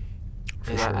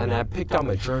 And I picked out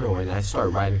my journal and I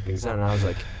started writing things down, and I was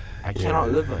like, I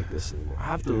cannot live like this anymore. I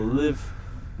have to live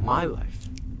my life.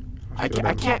 I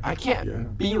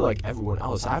can't be like everyone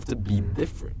else. I have to be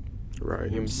different. Right. You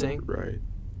know what I'm saying? Right.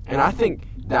 And I think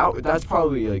that's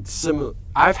probably like similar.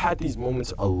 I've had these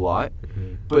moments a lot,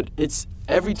 but it's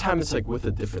every time it's like with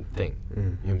a different thing. You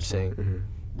know what I'm saying?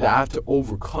 That I have to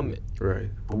overcome it. Right.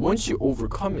 But once you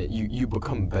overcome it, you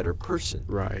become a better person.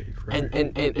 Right.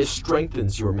 And it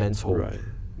strengthens your mental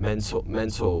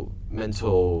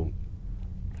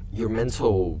your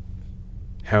mental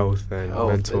health and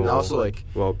mental and also like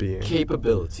well-being,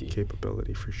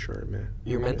 capability for sure, man.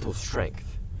 Your mental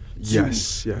strength.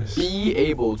 Yes. Be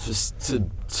able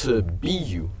to be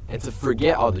you and to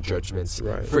forget all the judgments,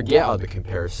 forget all the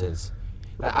comparisons.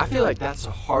 I feel like that's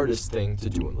the hardest thing to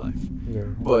do in life. Yeah.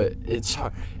 But it's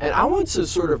hard. And I want to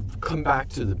sort of come back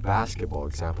to the basketball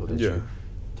example that you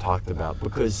talked about,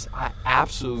 because I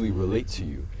absolutely relate to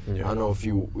you. I don't know if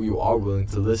you are willing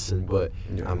to listen, but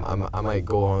I might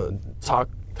go on talk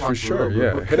for sure.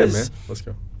 Yeah, hit it, man. Let's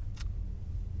go.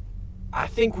 I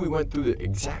think we went through the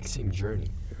exact same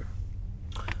journey. Yeah.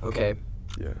 Okay.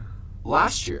 Yeah.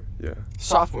 Last year. Yeah.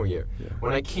 Sophomore year. Yeah.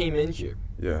 When I came in here.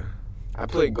 Yeah. I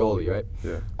played goalie, right?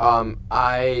 Yeah.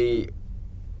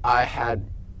 I had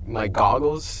my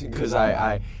goggles because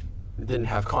I didn't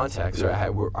have contacts, so I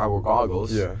wore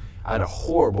goggles. Yeah. I had a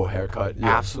horrible haircut,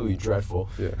 absolutely dreadful.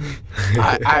 Yeah.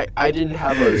 I didn't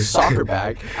have a soccer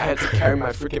bag. I had to carry my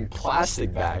freaking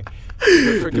plastic bag.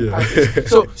 Practice.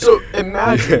 So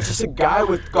imagine just a guy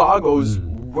with goggles,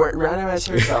 random-ass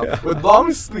hairstyle, with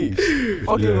long sleeves,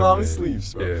 long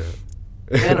sleeves, bro,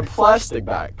 and a plastic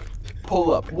bag.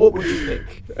 Pull up. What would you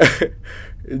think?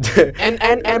 and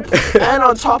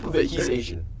on top of it, he's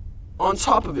Asian.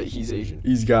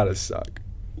 He's gotta suck.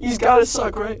 He's gotta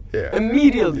suck, right? Yeah.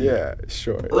 Immediately. Yeah,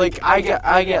 sure. Like I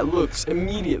get looks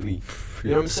immediately.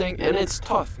 You know what I'm saying? And it's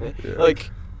tough, man. Yeah. Like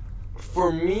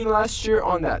for me last year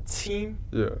on that team,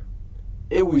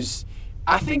 it was.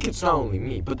 I think it's not only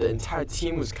me, but the entire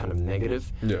team was kind of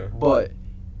negative. Yeah. But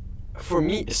for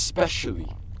me especially,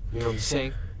 you know what I'm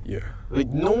saying? Yeah. Like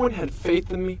no one had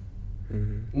faith in me.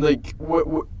 Like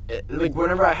like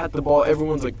whenever I had the ball,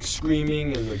 everyone's like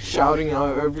screaming and like shouting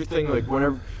out everything. Like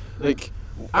whenever, like,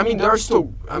 I mean, there are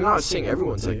still. I'm not saying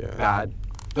everyone's like bad.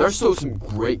 There are still some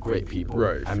great people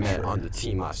I met on the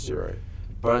team last year. Right.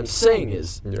 But what I'm saying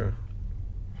is, it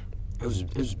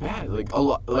was bad. Like a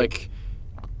lot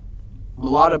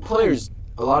of players,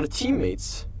 a lot of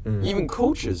teammates, even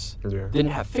coaches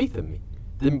didn't have faith in me,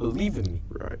 didn't believe in me.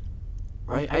 Right.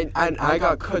 I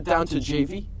got cut down to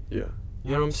JV. Yeah.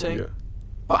 You know what I'm saying? Yeah.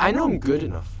 But I know I'm good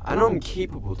enough. I know I'm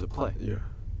capable to play. Yeah.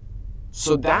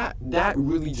 So that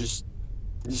really just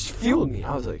fueled me.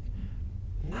 I was like,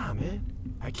 nah, man,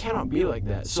 I cannot be like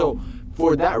that. So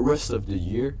for that rest of the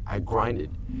year, I grinded.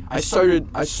 I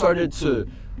started to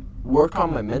work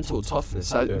on my mental toughness.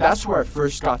 That's where I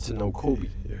first got to know Kobe.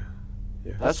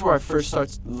 Yeah. That's where I first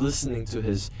started listening to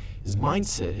his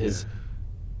mindset, his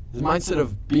mindset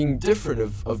of being different,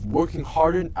 of working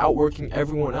harder, outworking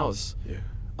everyone else,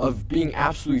 of being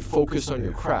absolutely focused on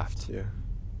your craft,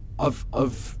 of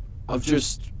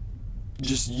just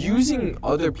using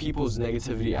other people's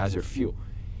negativity as your fuel.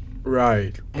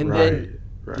 Right. And then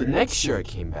the next year I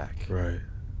came back. Right.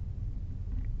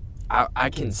 I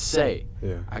can say,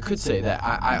 I could say that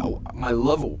my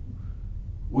level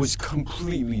was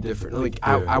completely different. Like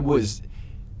I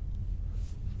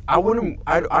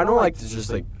don't like to just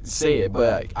like say it,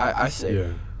 but I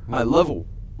say my level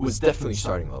was definitely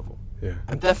starting level. Yeah.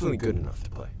 I'm definitely good enough to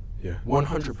play. Yeah.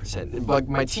 100%. Like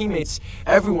my teammates,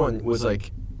 everyone was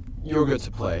like, "You're good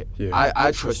to play. Yeah.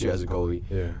 I trust you as a goalie."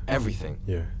 Yeah. Everything.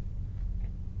 Yeah.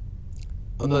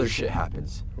 Another shit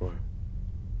happens. What?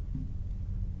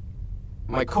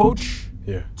 My coach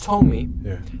told me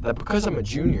that because I'm a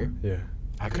junior,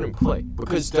 I couldn't play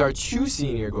because there are 2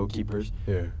 senior goalkeepers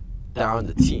that are on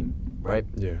the team, right?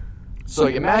 Yeah. So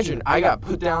like imagine I got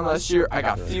put down last year, I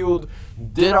got fueled,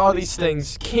 did all these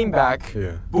things, came back,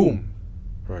 boom.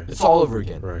 Right. It's all over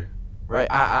again. Right. Right?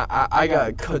 I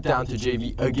got cut down to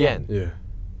JV again. Yeah.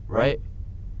 Right?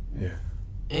 Yeah.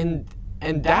 And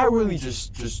that really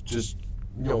just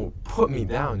put me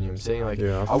down, you know what I'm saying? Like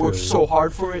I worked so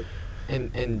hard for it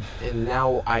and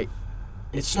now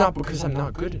it's not because I'm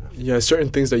not good enough. Yeah, certain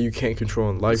things that you can't control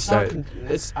in life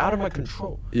it's out of my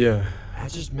control. Yeah. I'm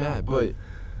just mad, but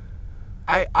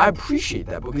I appreciate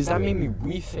that because that made me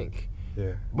rethink.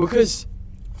 Yeah. Because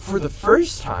for the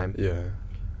first time,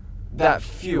 that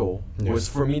feel was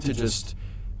for me to just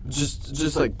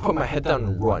like put my head down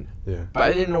and run. Yeah. But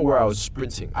I didn't know where I was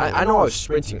sprinting. I know I was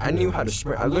sprinting. I knew how to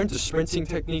sprint. I learned the sprinting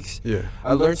techniques. Yeah.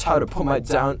 I learned how to put my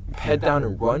head down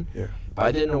and run. Yeah. But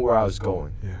I didn't know where I was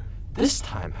going. Yeah. This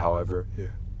time, however,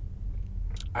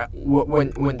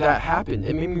 when that happened,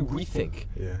 it made me rethink.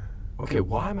 Yeah. Okay,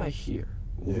 why am I here?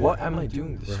 Yeah. What am I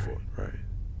doing this for? Right.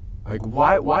 Like,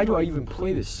 why do I even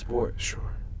play this sport?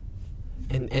 Sure.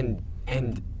 And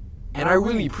I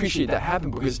really appreciate that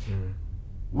happened because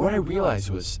what I realized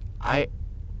was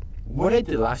what I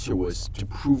did last year was to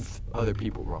prove other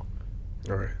people wrong.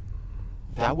 All right.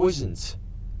 That wasn't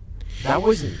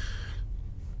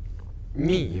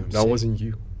me. You know that wasn't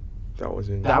you. That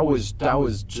wasn't. That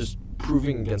was just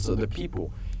proving against other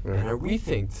people. Right. And I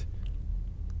rethinked.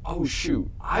 Oh shoot!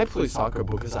 I play soccer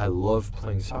because I love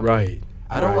playing soccer. Right.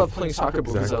 I don't love playing soccer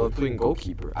because I love playing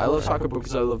goalkeeper. I love soccer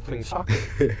because I love playing soccer.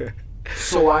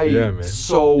 So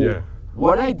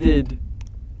what I did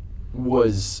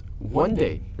was one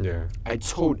day I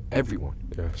told everyone.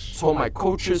 Yes. Told my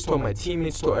coaches, told my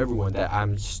teammates, told everyone that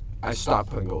I stopped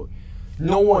playing goalie.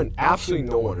 No one, absolutely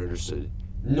no one understood it.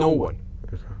 No one.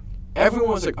 Okay.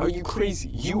 Everyone was like, "Are you crazy?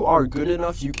 You are good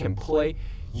enough. You can play.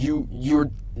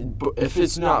 You're. If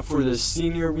it's not for the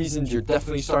senior reasons, you're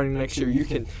definitely starting next year. You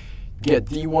can get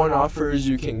D1 offers.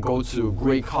 You can go to a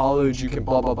great college. You can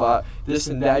blah blah blah. This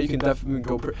and that. You can definitely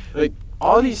go. Like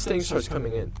all these things starts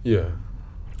coming in. Yeah.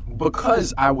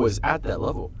 Because I was at that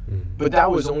level, but that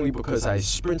was only because I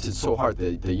sprinted so hard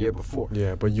the year before.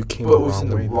 Yeah, but you came. But it was in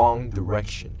the wrong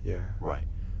direction. Yeah. Right.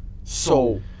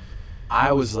 So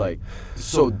I was like,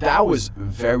 so that was a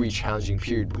very challenging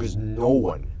period because no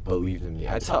one believed in me.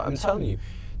 I'm telling you,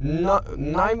 none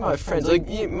of my friends, like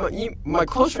my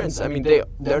close friends, I mean, they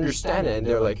understand it and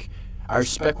they're like, I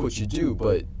respect what you do,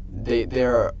 but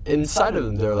they're inside of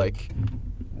them, they're like,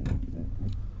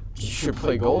 you should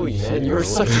play goalie, man. You're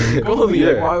such a goalie. Yeah.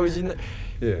 Like, why would you not?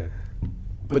 Yeah.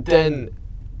 But then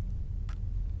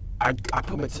I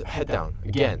put my head down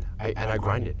again, and I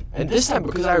grinded. And this time,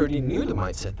 because I already knew the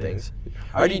mindset things,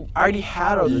 I already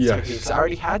had all the techniques. I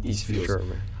already had these feels. Sure,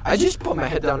 man. I just put my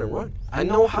head down and run. I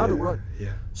know how to run.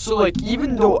 Yeah. So like,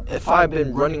 even though if I've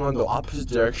been running on the opposite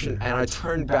direction and I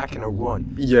turned back and I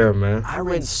run, yeah, man, I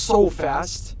ran so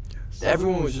fast.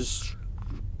 Everyone was just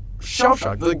shell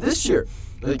shocked. Like this year,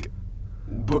 like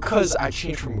because I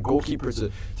changed from a goalkeeper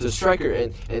to striker,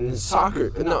 and in soccer,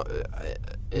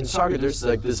 there's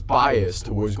like this bias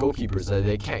towards goalkeepers that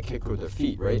they can't kick with their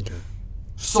feet, right? Okay.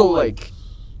 So like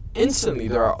instantly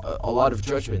there are a lot of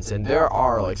judgments, and there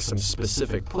are like some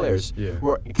specific players who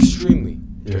are extremely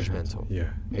judgmental,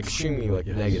 extremely like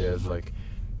negative, like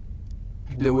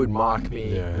they would mock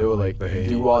me, they would like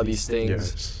do all these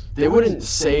things. They wouldn't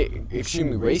say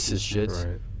extremely racist shit.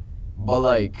 Right. But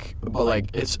like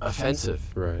it's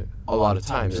offensive, right? A lot of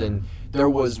times, and there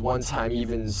was one time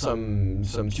even some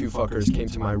two fuckers came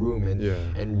to my room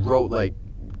and wrote like,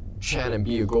 "Channin,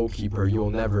 be a goalkeeper. You will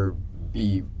never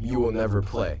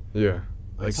play." Yeah,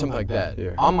 like something like that.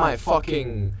 Yeah. On my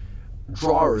fucking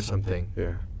drawer or something.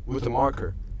 Yeah. With a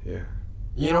marker. Yeah.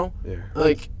 You know. Yeah.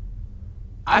 Like,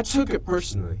 I took it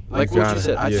personally. Like what you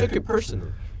said, I took it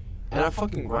personally. And I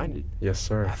fucking grinded. Yes,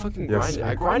 sir. I fucking grinded. Sir.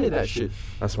 I grinded that shit.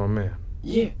 That's my man.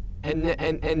 Yeah, and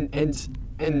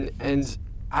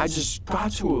I just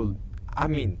got to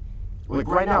like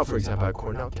right now, for example, at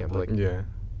Cornell camp, like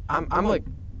I'm like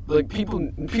people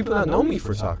that know me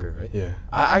for soccer, right? Yeah.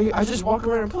 I just walk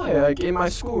around and play like in my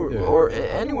school or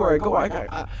anywhere I go.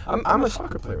 I'm a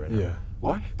soccer player right now. Yeah.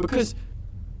 Why? Because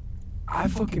I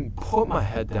fucking put my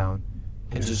head down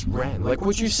and just ran. Like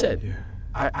what you said. Yeah.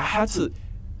 I had to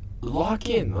lock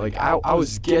in. Like I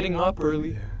was getting up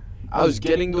early. I was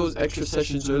getting those extra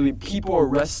sessions early. People are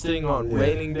resting on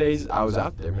raining days. I was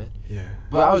out there, man. Yeah.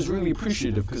 But I was really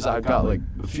appreciative because I got like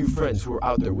a few friends who were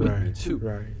out there with me too.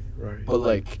 Right. But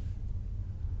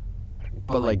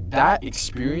like that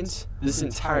experience, this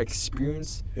entire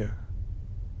experience,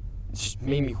 just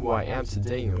made me who I am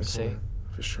today. You know what I'm saying?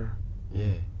 For sure.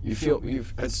 Yeah.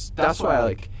 That's why I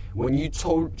like when you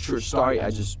told your story, I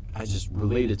just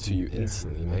related to you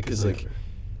instantly, man. Because like,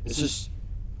 it's just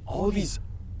all these.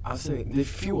 I was saying they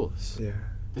fuel us. Yeah.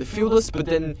 They fueled us, but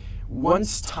then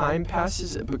once time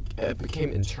passes, it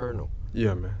became internal.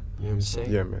 Yeah, man. You know what I'm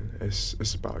saying? Yeah, man.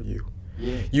 It's about you.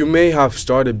 Yeah. You may have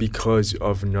started because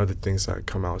of other things that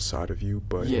come outside of you,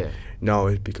 but now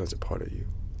it becomes a part of you.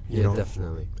 You know?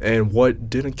 Definitely. And what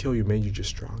didn't kill you made you just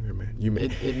stronger, man. It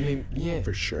made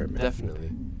for sure, man. Definitely.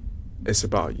 It's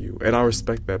about you, and I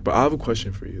respect that. But I have a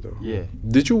question for you, though. Yeah.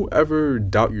 Did you ever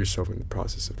doubt yourself in the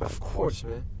process of that? Of course,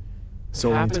 man.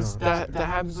 So many times. That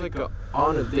happens like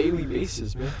on a daily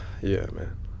basis, man. Yeah,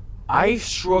 man. I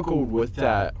struggled with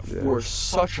that for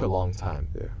such a long time.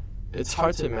 Yeah. It's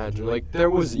hard to imagine. Like, there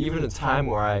was even a time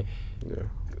where I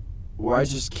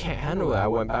just can't handle it. I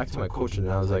went back to my coach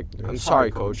and I was like, I'm sorry,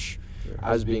 coach. Yeah.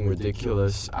 I was being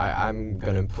ridiculous. I'm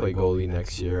gonna play goalie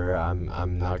next year.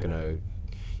 I'm not gonna.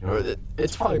 You know,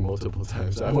 it's probably multiple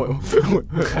times I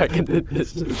went back and did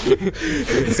this.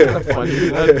 It's kind of funny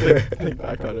to think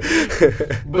back on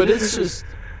it, but it's just.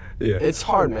 Yeah. It's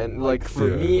hard, man. Like, for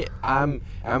me, I'm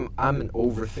an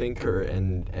overthinker,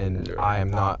 and I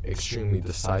am not extremely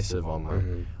decisive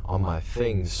on my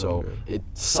things. So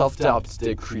self-doubts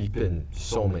did creep in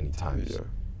so many times. Yeah.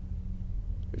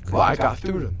 But I got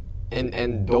through them,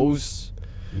 and those,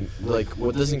 like,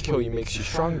 what doesn't kill you makes you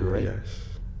stronger, right? Yes.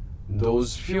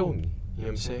 Those fuel me. You know what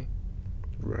I'm saying?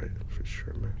 Right, for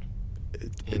sure,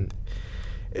 man.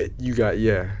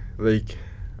 Like,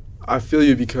 I feel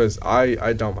you because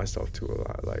I doubt myself too a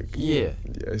lot. Like,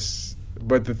 yes,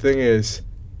 but the thing is,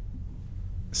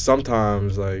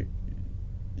 sometimes like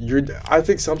I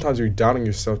think sometimes you're doubting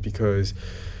yourself because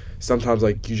sometimes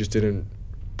like you just didn't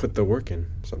put the work in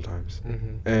sometimes,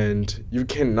 and you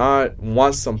cannot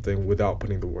want something without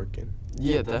putting the work in.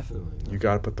 Yeah, definitely. You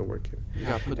gotta put the work in. You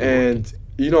gotta put the work in.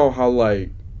 You know how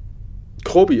like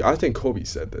I think Kobe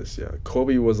said this. Yeah,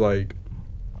 Kobe was like,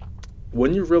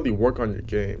 when you really work on your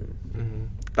game,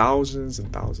 thousands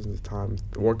and thousands of times,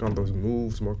 work on those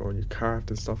moves, work on your craft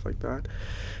and stuff like that,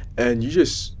 and you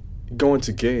just go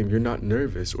into game, you're not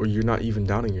nervous or you're not even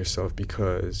doubting yourself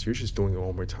because you're just doing it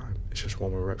one more time. It's just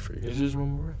one more rep for you. It's just one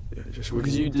more rep. Yeah, just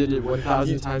because you did it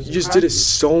 1,000 times. You just did it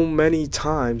so many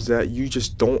times that you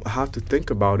just don't have to think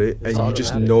about it, and you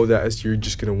just know that you're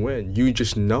just gonna win. You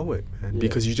just know it, man,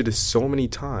 because you did it so many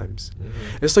times.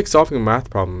 It's like solving a math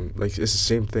problem. Like, it's the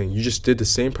same thing. You just did the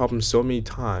same problem so many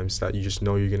times that you just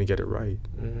know you're gonna get it right.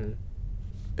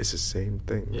 It's the same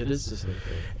thing. It is the same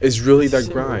thing. It's really that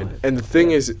grind. And the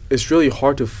thing is, it's really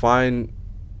hard to find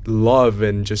love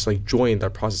and just like joy in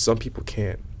that process. Some people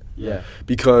can't. Yeah.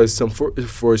 Because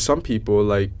for some people,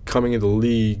 like, coming in the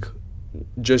league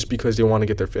just because they want to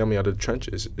get their family out of the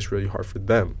trenches, it's really hard for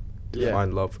them to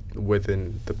find love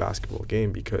within the basketball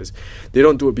game because they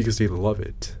don't do it because they love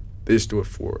it. They just do it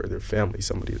for their family,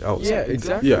 somebody else. Yeah,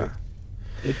 exactly. Yeah.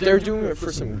 If they're doing it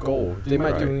for some goal, they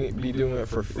might be doing it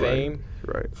for fame,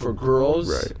 for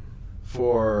girls,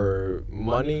 for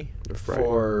money,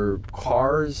 for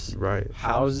cars,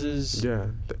 houses. Yeah,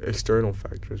 the external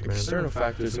factors, man. External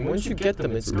factors. And once you get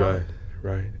them, it's gone.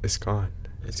 Right. It's gone.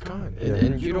 It's gone.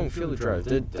 And you don't feel the drive.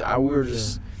 We were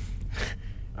just...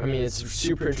 I mean, it's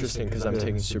super interesting because I'm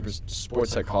taking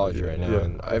sports psychology right now,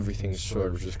 and everything sort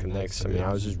of just connects. I mean,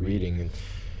 I was just reading, and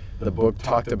the book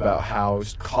talked about how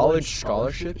college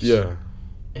scholarships, it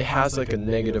has like a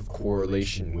negative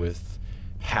correlation with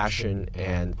passion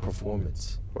and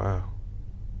performance. Wow.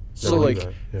 So like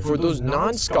for those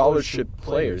non-scholarship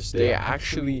players, they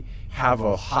actually have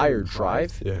a higher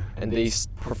drive and they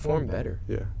perform better.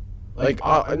 Yeah. Like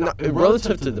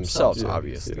relative to themselves,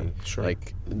 obviously. Sure.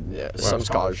 Like some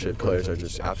scholarship players are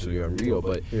just absolutely unreal,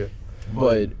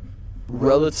 but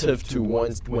relative to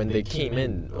when they came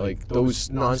in, like those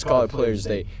non-scholar players,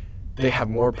 they have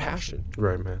more passion.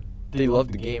 Right, man. They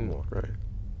love the game more. Right.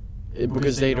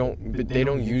 Because they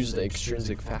don't use the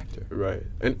extrinsic factor. Right.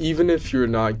 And even if you're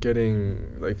not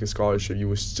getting like a scholarship, you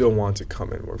would still want to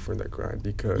come and work for that grind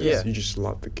because you just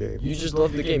love the game. You just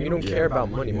love the game. You don't care about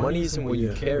money. Money isn't what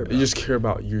you care about. You just care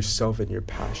about yourself and your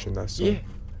passion. That's all. Yeah.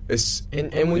 It's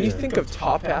and when you think of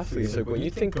top athletes, like when you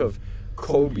think of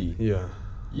Kobe,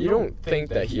 you don't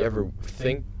think that he ever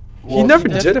he never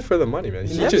did it for the money, man.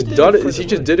 He just did it. He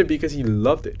just did it because he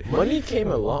loved it. Money came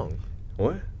along.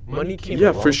 What? Money came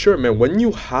along. Yeah, for sure, man. When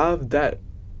you have that,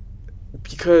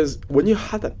 because when you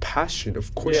have that passion,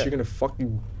 of course you're gonna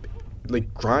fucking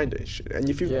like grind and shit. And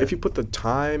if you put the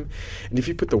time and if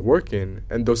you put the work in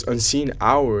and those unseen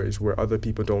hours where other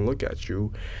people don't look at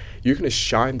you, you're gonna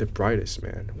shine the brightest,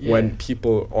 man. When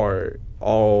people are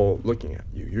all looking at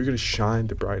you, you're gonna shine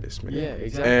the brightest, man. Yeah,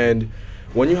 exactly. And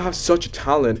when you have such a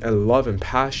talent and love and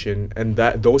passion and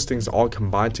that those things all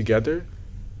combine together,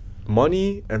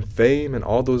 money and fame and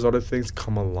all those other things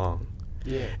come along.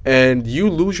 Yeah. And you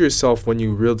lose yourself when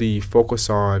you really focus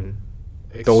on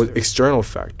those external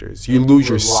factors. You lose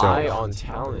yourself. Rely on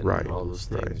talent and all those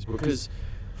things. Because,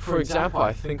 for example,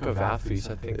 I think of athletes.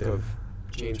 I think of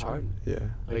James Harden. Yeah.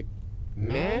 Like,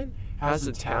 man has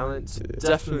the talent to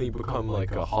definitely become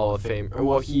like a Hall of Famer.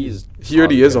 Well, he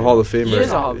already is a Hall of Famer. He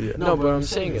is a Hall of Famer. No, but what I'm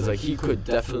saying is like he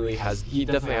definitely has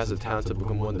the talent to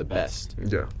become one of the best. Yeah. You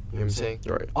know what I'm saying?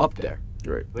 Right. Up there.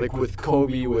 Right. Like with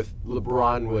Kobe, with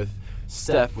LeBron, with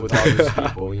Steph, with all those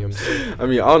people. You know what I'm saying? I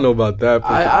mean, I don't know about that.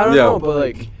 But I don't know,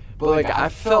 but like I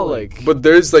felt like. But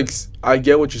there's like, I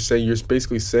get what you're saying. You're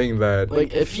basically saying that.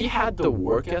 Like if he had the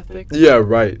work ethic. Yeah.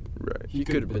 Right. He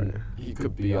could have been. Right. He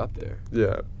could be up there.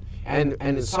 Yeah. And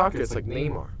in soccer, it's like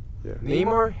Neymar. Yeah.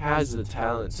 Neymar has the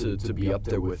talent to be up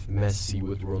there with Messi,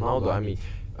 with Ronaldo. I mean,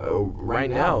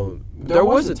 right now, there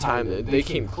was a time that they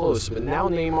came close, but now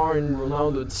Neymar and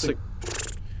Ronaldo, it's like...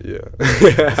 Yeah.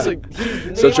 It's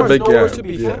like, such a big gap. To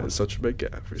be yeah, found. Such a big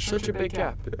gap. For sure. Such a big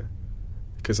gap. Yeah.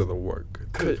 Because of the work.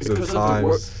 Because of the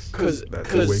work.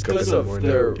 Because of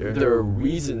their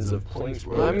reasons of playing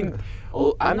sport. I mean,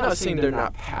 I'm not saying they're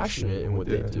not passionate in what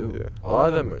they do. Yeah. A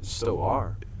lot of them still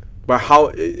are. But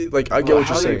how, like, I get what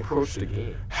you're saying. How they approach the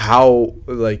game. How,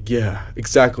 like, yeah,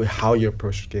 exactly how you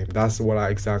approach the game. That's what I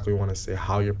exactly want to say,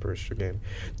 how you approach the game.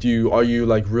 Are you,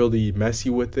 like, really messy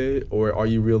with it? Or are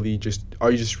you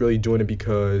just really doing it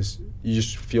because you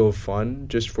just feel fun,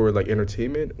 just for, like,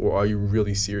 entertainment? Or are you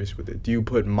really serious with it? Do you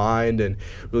put mind and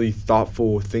really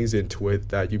thoughtful things into it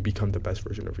that you become the best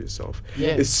version of yourself?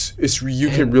 Yeah. You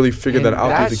can really figure that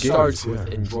out through the game. That starts with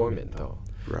enjoyment, though.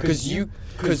 Right.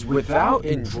 Because without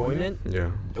enjoyment,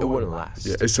 it wouldn't last.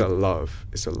 Yeah, it's a love.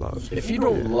 If you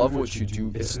don't love what you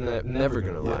do, it's never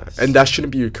going to last. And that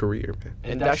shouldn't be your career, man.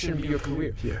 And that shouldn't be your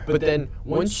career. Yeah. But then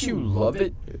once you love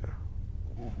it,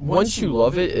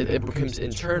 it becomes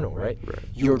internal, right?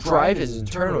 Your drive is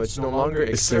internal. It's no longer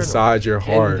external. It's inside your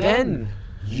heart. And then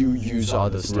you use all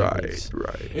those things.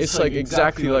 Right. It's like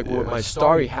exactly like what my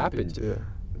story happened. Yeah.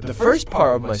 The first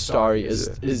part of my story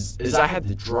is I had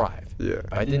the drive. Yeah.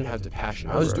 But I didn't have the passion.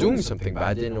 I was doing something, but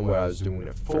I didn't know what I was doing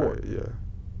it for.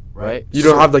 Right? You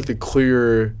don't have like the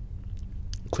clear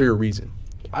reason.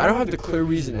 I don't have the clear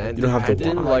reason, and you don't have I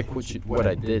didn't like what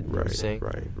I did. You know what I'm saying?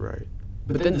 Right.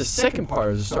 But then the second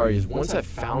part of the story is once I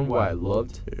found what I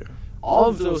loved, all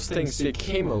of those things they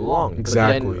came along.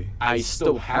 Exactly. But then I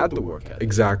still had the work ethic.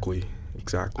 Exactly.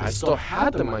 I still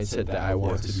had the mindset that I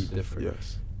wanted to be different.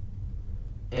 Yes.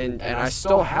 And I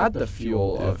still had the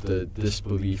fuel of the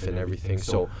disbelief and everything,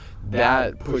 so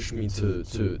that pushed me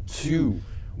to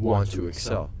want to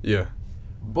excel. Yeah.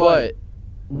 But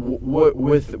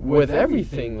with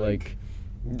everything, like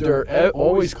there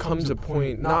always comes a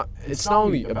point. It's not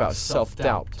only about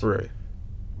self-doubt, right?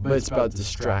 But it's about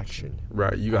distraction.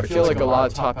 Right. You got. I feel like a lot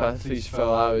of top athletes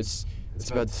fell out. It's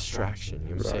about distraction.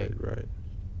 You know what I'm saying? Right.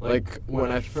 Like when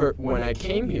I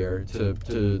came here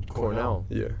to Cornell.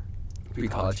 Yeah.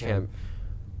 Pre-college camp.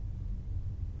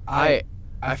 I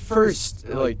first,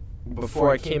 like,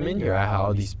 before I came in here, I had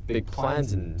all these big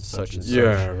plans and such and such.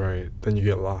 Yeah, right. Then you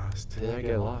get lost. Then I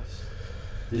get lost.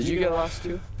 Did you get lost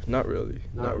too? Not really.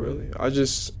 Not really. I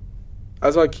just,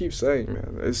 as I keep saying,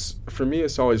 man, for me,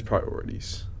 it's always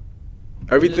priorities.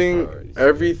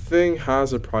 Everything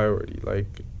has a priority.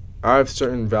 Like, I have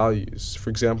certain values.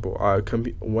 For example,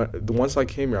 once I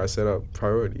came here, I set up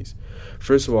priorities.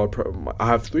 First of all, I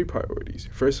have 3 priorities.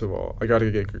 First of all, I got to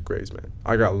get good grades, man.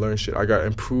 I got to learn shit. I got to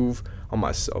improve on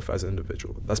myself as an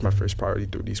individual. That's my first priority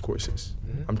through these courses.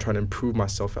 Mm-hmm. I'm trying to improve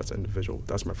myself as an individual.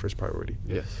 That's my first priority.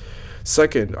 Yes.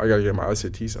 Second, I got to get my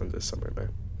SATs done this summer, man,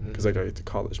 because I got to get to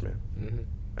college, man. Mm-hmm.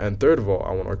 And third of all,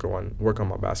 I want to work on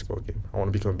my basketball game. I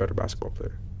want to become a better basketball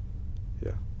player.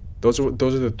 Yeah. Those are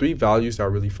the 3 values that I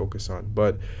really focus on.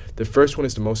 But the first one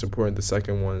is the most important. The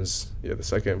second one's the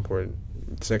second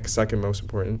most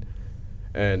important.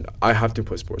 And I have to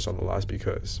put sports on the last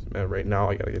because, man, right now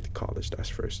I gotta get to college. That's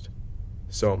first.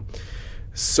 So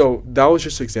that was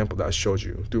just an example that I showed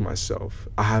you through myself.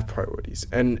 I have priorities,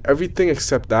 and everything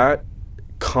except that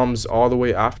comes all the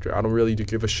way after. I don't really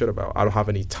give a shit about. I don't have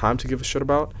any time to give a shit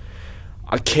about.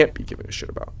 I can't be giving a shit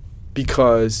about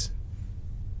because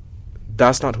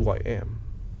that's not who I am.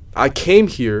 I came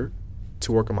here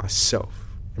to work on myself,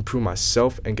 improve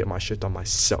myself, and get my shit done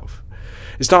myself.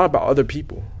 It's not about other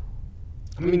people.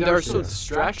 I mean, there are still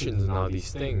distractions and all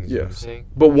these things. Yeah. You know what I'm saying?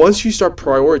 But once you start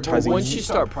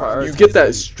prioritizing, you get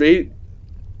that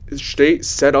straight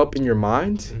set up in your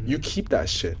mind. Mm-hmm. You keep that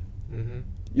shit.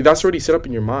 Mm-hmm. That's already set up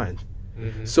in your mind.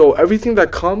 Mm-hmm. So everything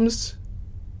that comes,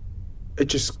 it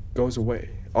just goes away.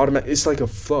 It's like a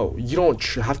flow. You don't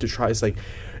have to try. It's like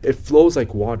it flows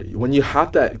like water. When you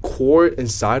have that core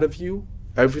inside of you,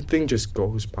 everything just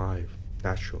goes by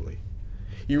naturally.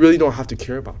 You really don't have to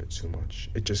care about it too much.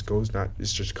 It just comes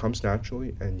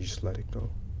naturally, and you just let it go.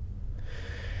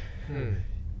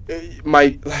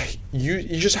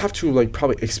 You just have to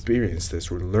probably experience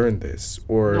this or learn this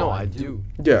or. No, I do.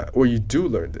 Yeah, or you do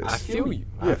learn this. I feel you.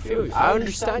 Yeah. I feel you. I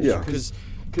understand you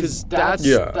because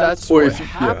that's or what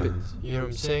happens. You know what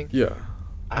I'm saying? Yeah.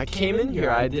 I came in here,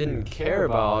 I didn't care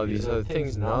about all these other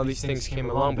things, and all these things came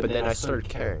along, but then I started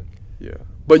caring. Yeah.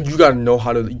 But you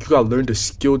gotta learn the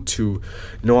skill to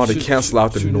know how to cancel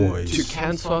out the noise. To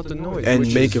cancel out the noise.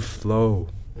 And make it flow.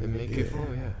 And make it flow,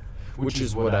 yeah. Which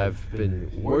is what I've been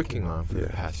working on for the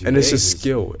past few days. And it's a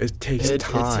skill. It takes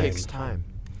time. It takes time.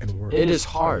 And work. It is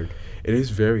hard. It is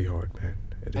very hard, man.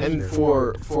 And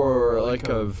for like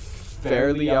a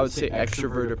fairly, I would say,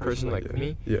 extroverted person like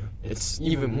me, it's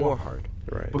even more hard.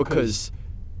 Right. Because,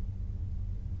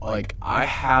 like, I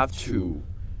have to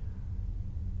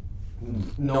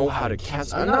know how to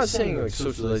cancel. I'm not saying, like,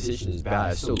 socialization is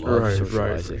bad. I still love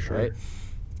socialization, right?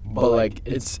 But, like,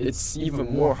 it's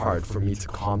even more hard for me to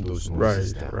calm those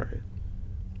noises down. Right.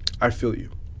 I feel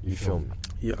you. You feel me?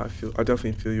 Yeah, I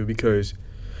definitely feel you, because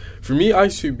for me, I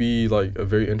used to be, like, a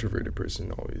very introverted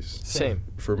person always. Same.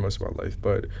 For most of my life.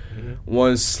 But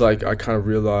once, like, I kind of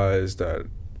realized that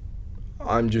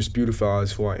I'm just beautiful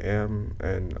as who I am,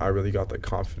 and I really got that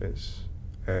confidence.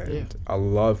 And I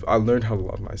learned how to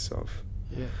love myself.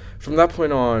 Yeah. From that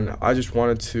point on, I just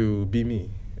wanted to be me.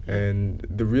 And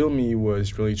the real me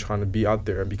was really trying to be out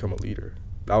there and become a leader.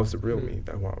 That was the real me,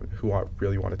 who I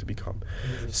really wanted to become.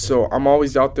 So I'm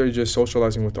always out there just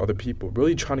socializing with other people,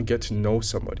 really trying to get to know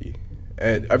somebody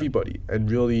and everybody,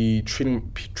 and really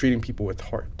treating people with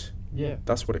heart. Yeah.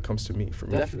 That's what it comes to me, for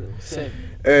me. Definitely. Same.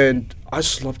 And I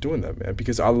just love doing that, man,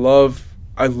 because I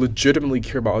legitimately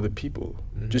care about other people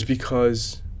just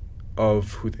because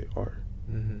of who they are.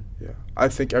 Yeah. I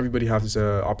think everybody has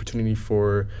an opportunity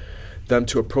for them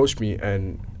to approach me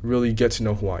and really get to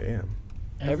know who I am.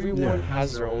 Everyone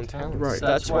has their own talents. Right.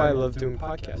 That's why I love doing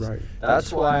podcasts. Right.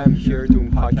 That's why I'm here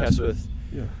doing podcasts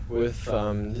with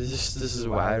this is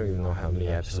why I don't even know how many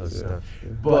episodes now.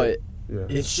 But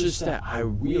it's just that I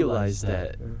realize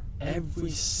that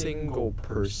every single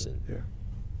person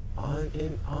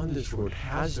on this road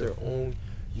has their own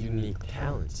unique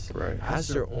talents. Right. Has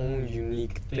their own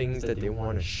unique things that they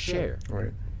want to share.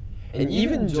 Right. And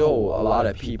even though a lot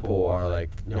of people are, like,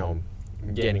 you know,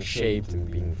 getting shaped and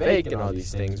being fake and all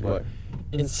these things, but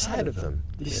inside of them,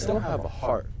 they still have a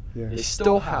heart. They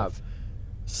still have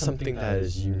something that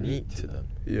is unique to them.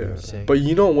 Yeah. You know what I'm saying? But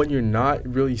you know, when you're not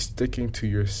really sticking to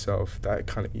yourself, that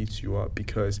kind of eats you up,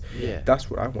 because that's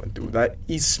what I went through. That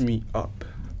eats me up.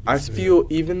 I feel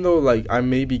even though, like, I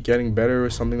may be getting better or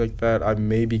something like that, I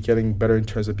may be getting better in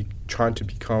terms of trying to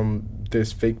become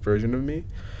this fake version of me,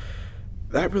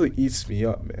 that really eats me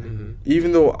up, man.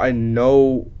 Even though I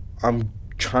know I'm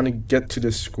trying to get to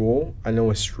this school, I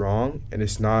know it's wrong and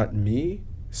it's not me,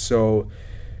 so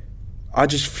I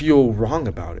just feel wrong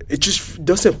about it. It just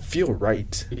doesn't feel right.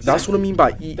 Exactly. That's what I mean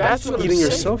by eating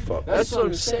yourself up. That's what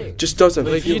I'm saying. Just doesn't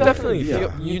like, feel you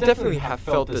definitely have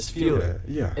felt this feeling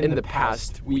in the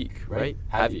past week, right?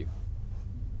 Have you?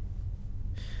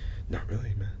 Not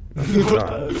really, man.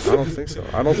 I don't think so.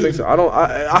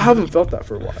 I haven't felt that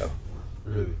for a while.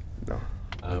 Really? No.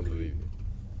 I don't believe you.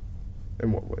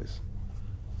 In what ways?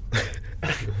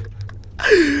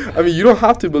 I mean, you don't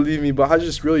have to believe me, but I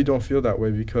just really don't feel that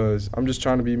way, because I'm just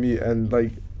trying to be me. And,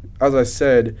 like, as I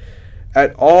said,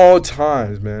 at all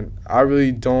times, man, I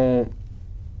really don't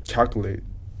calculate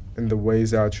in the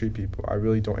ways that I treat people. I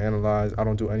really don't analyze. I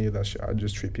don't do any of that shit. I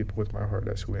just treat people with my heart.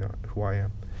 That's who I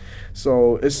am.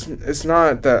 So it's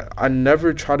not that I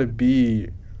never try to be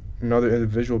another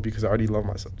individual, because I already love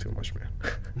myself too much, man.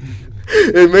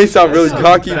 It may sound really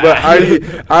cocky, but I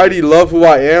already love who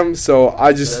I am, so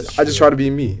I just try to be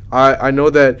me. I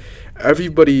know that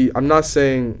everybody, I'm not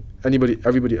saying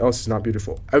everybody else is not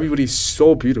beautiful. Everybody's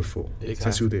so beautiful.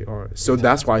 That's who they are. So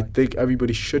that's why I think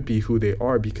everybody should be who they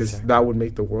are, because that would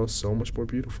make the world so much more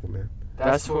beautiful, man.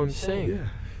 That's what I'm saying. Yeah.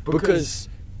 Because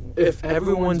if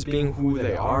everyone's being who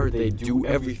they are, they do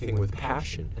everything with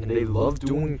passion, and they love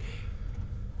doing.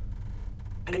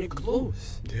 And it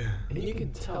glows. Yeah. And you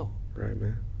can tell. Right,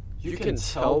 man. You can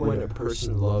tell when a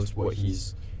person loves what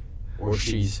he's or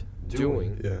she's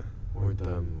doing. Yeah. Or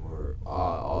them, or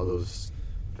all those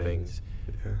things.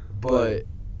 Yeah. But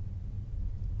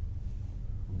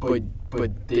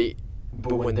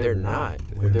when they're not,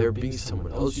 when they're being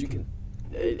someone else, you can.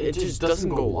 It just doesn't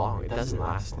go long. It doesn't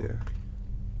last long. Yeah.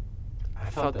 I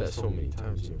felt that so many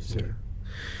times. You know what I'm saying?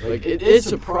 Like,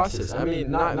 it's a process. I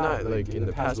mean, not like in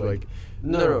the past, like,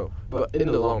 no, but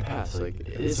in the long past, like,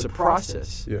 it's a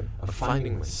process of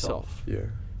finding myself. Yeah.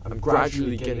 I'm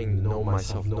gradually getting to know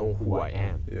myself, know who I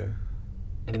am. Yeah.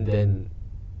 And then,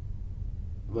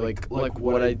 like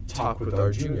what I talked with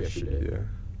Arjun yesterday. Yeah.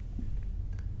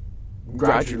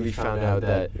 Gradually found out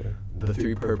that the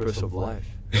three purpose of life.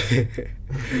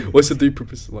 What's the three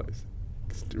purpose of life?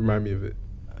 Remind me of it.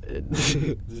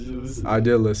 I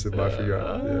did listen, but I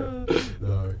forgot. Yeah.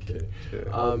 No, okay.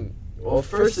 Yeah. Well,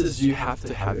 first is you have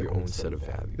to have your own set of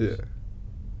values.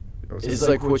 Yeah. It's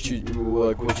like what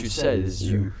you said is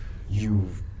you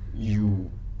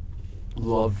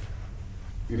love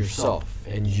yourself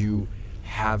and you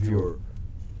have your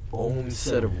own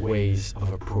set of ways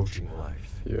of approaching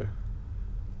life. Yeah.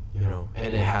 You know,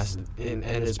 and it has and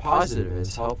it's positive and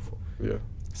it's helpful. Yeah.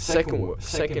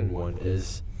 Second one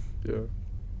is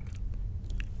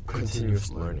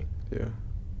continuous learning. Yeah.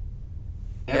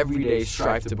 Every day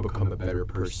strive to become a better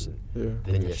person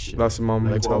than yesterday. That's the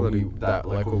Mamba mentality.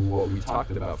 What we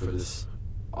talked about for this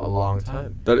a long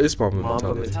time. That is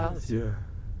Mamba mentality. Yeah.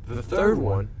 The third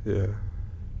one Yeah.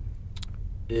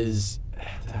 is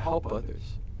to help others.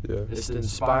 Yeah. It's to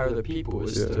inspire the people.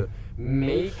 It's to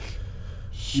make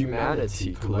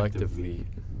humanity collectively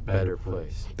a better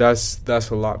place. That's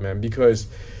a lot, man, because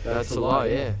That's a lot,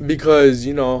 yeah. Because,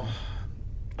 you know,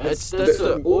 That's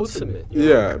the ultimate.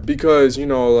 Yeah, because, you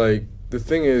know, like, the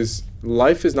thing is,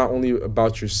 life is not only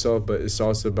about yourself, but it's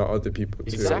also about other people,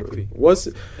 too. Exactly.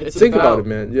 Think about it,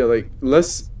 man. Yeah, like,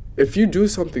 if you do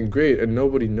something great and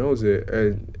nobody knows it,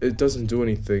 and it doesn't do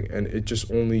anything, and it just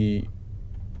only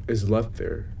is left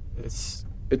there,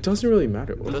 it doesn't really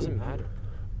matter. It doesn't matter.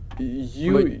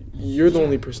 You're the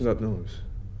only person that knows.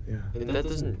 Yeah. And that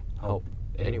doesn't help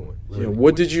anyone. Really. Yeah.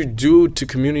 What did you do to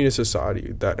community and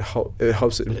society that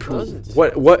helps it improve? It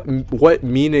doesn't. What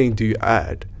meaning do you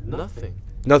add?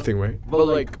 Nothing, right? But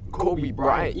like Kobe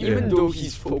Bryant, even though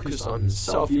he's focused on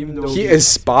himself, even though he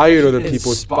inspired other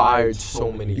people. Inspired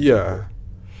so many people. Yeah.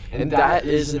 And that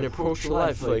is an approach to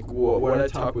life. Like what I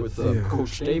talked with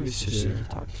Coach Davis yesterday, he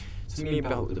talked to me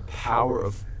about the power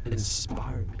of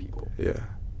inspiring people. Yeah.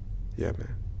 Yeah,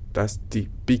 man. That's deep.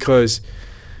 Because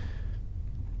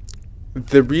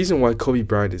the reason why Kobe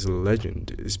Bryant is a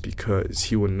legend is because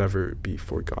he will never be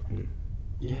forgotten.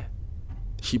 Yeah.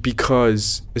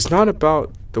 Because it's not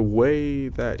about the way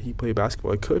that he played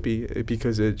basketball. It could be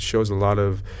because it shows a lot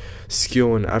of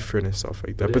skill and effort and stuff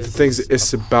like that. But the thing is, it's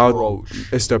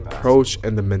the approach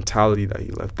and the mentality that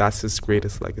he left. That's his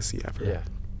greatest legacy ever. Yeah.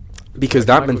 Because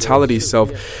that mentality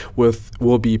itself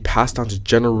will be passed down to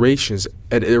generations,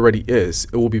 and it already is.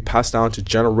 It will be passed down to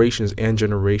generations and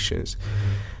generations.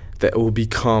 That it will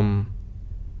become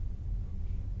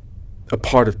a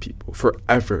part of people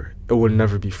forever. It will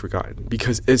never be forgotten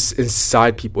because it's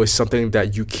inside people. It's something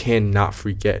that you cannot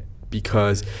forget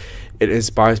because it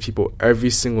inspires people every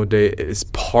single day. It is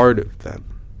part of them.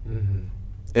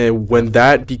 And when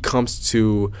that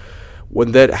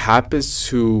happens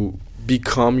to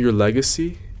become your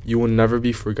legacy, you will never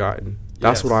be forgotten.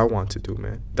 That's what I want to do,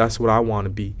 man. That's what I want to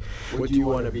be. What do you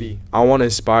want to be? I want to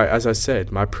inspire. As I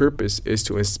said, my purpose is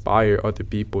to inspire other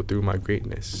people through my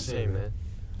greatness. Same, man.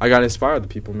 I gotta inspire other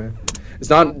people, man. It's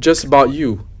not just about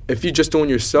you. If you're just doing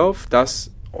yourself,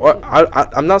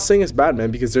 I'm not saying it's bad,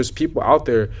 man, because there's people out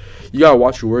there. You gotta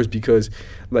watch your words because,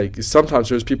 like, sometimes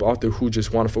there's people out there who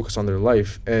just want to focus on their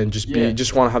life and just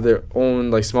want to have their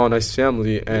own, like, small, nice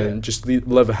family and just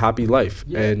live a happy life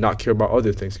and not care about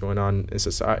other things going on in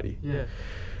society. Yeah.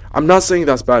 I'm not saying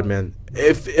that's bad, man.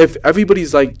 If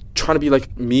everybody's, like, trying to be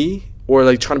like me or,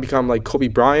 like, trying to become like Kobe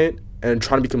Bryant and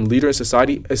trying to become a leader in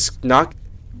society, it's not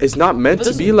meant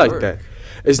to be like that.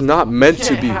 It's not meant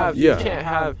to be. You can't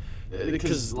have,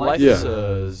 because life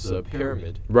is a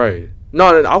pyramid. Right. No,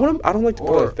 I don't like to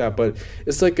put it like that, but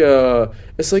it's like a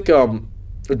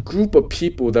group of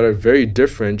people that are very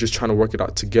different, just trying to work it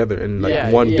out together in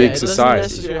like one big society. It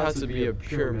doesn't necessarily have to be a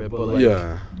pyramid, but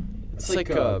like it's like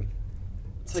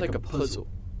a puzzle.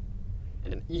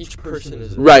 And each person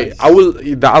is right. I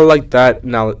like that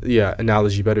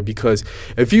analogy better because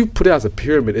if you put it as a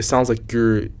pyramid, it sounds like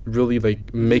you're really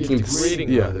like making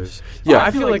others. I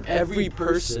feel like every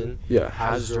person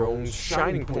has their own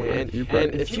shining point,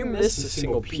 and if you miss a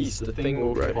single piece, the thing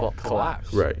will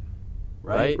collapse. Right.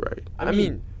 I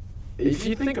mean, if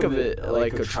you think of it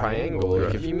like a triangle,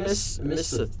 like if you miss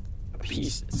a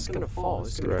piece, it's gonna fall.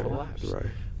 It's gonna collapse. Right.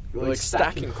 Like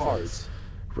stacking cards.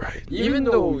 Right. Even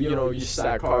though, you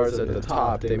stack cards at the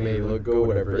top, they may look good,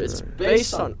 whatever. It's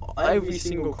based on every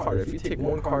single card. If you take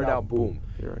one card out, boom,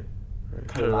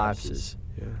 collapses.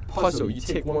 Yeah. Puzzle, you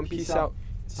take one piece out,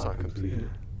 it's not completed.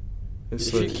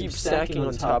 If you keep stacking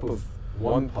on top of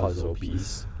one puzzle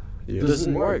piece, it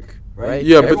doesn't work, right?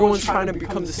 Yeah, everyone's trying to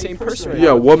become the same person right now.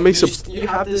 Yeah, what makes you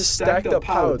have this stacked up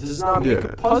pile. It does not make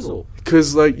a puzzle.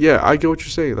 Because, like, I get what you're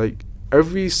saying. Like,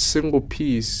 every single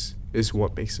piece is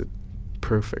what makes it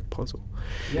perfect puzzle.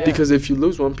 Because if you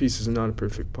lose one piece, it's not a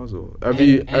perfect puzzle.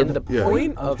 The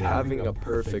point of having a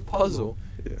perfect puzzle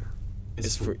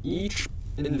is for each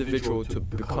individual to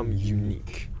become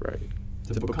unique. Right.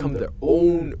 To become their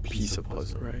own piece of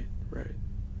puzzle. Right.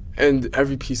 And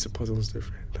every piece of puzzle is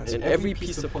different. Every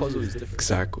piece of puzzle is different.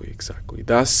 Exactly.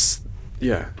 That's,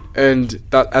 yeah. And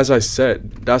that, as I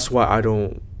said, that's why I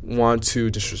don't want to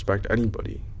disrespect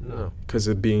anybody. No. Because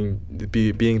of being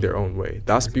their own way.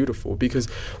 That's beautiful. Because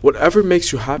whatever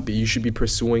makes you happy, you should be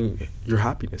pursuing your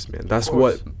happiness, man. That's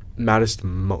what matters the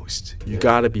most. You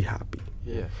gotta be happy.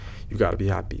 Yeah. You gotta be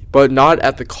happy. But not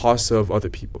at the cost of other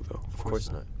people, though. Of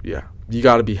course not. Yeah. You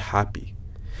gotta be happy.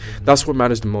 Mm-hmm. That's what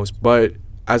matters the most. But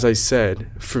as I said,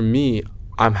 for me,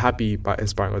 I'm happy by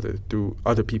inspiring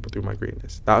other people through my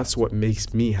greatness. That's what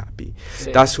makes me happy.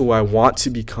 Same. That's who I want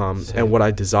to become. Same. And what I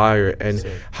desire and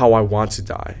Same. how I want to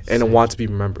die. And I Same. want to be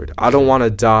remembered. I don't want to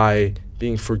die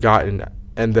being forgotten,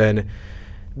 and then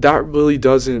that really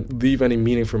doesn't leave any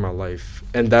meaning for my life.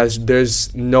 And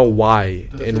there's no why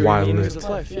in why I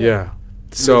live. Yeah.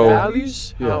 So your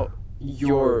values, how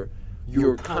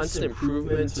your constant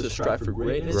improvement to strive for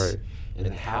greatness. Right.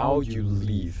 And how you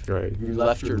leave. Right. You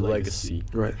left your legacy.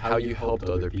 Right. How you helped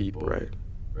other people.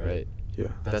 Right. Yeah.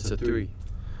 That's a 3.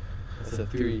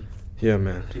 Yeah,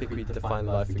 man. I think we define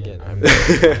life again.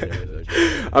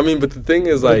 I mean, but the thing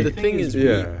is,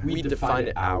 we define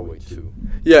it our way too.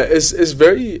 Yeah, it's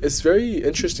very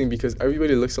interesting because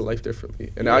everybody looks at life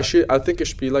differently, and I think it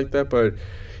should be like that. But,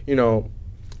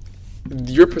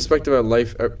 your perspective of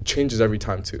life changes every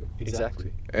time too.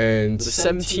 Exactly. And the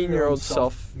 17-year-old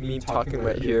self, me talking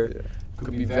right here,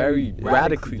 could be very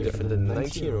radically different than the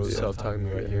 19-year-old self talking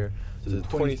right here, to the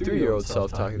 23-year-old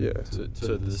self talking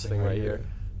to this thing right here,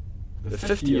 the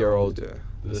 50-year-old, the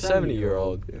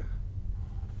 70-year-old.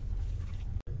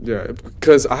 Yeah,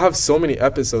 because I have so many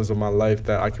episodes of my life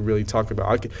that I can really talk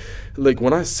about.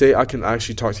 When I say I can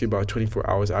actually talk to you about 24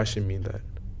 hours, I actually mean that,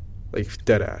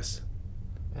 dead ass.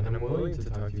 And I'm willing to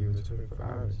talk to you for 24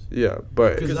 hours. Yeah,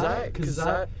 but because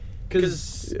I've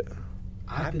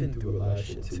been through a lot of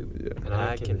shit too, and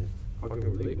I can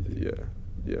fucking relate with you.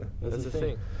 Yeah. That's the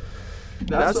thing.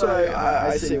 That's why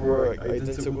I say we're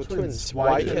identical twins.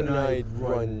 Why can't I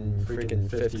run freaking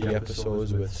 50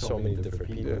 episodes with so many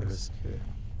different people? Because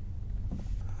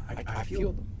I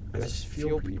feel them. I just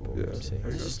feel people. You know what I'm saying? I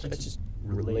just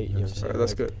relate. You know what I'm saying?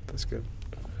 That's good. That's good.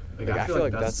 I feel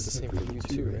like that's the same for you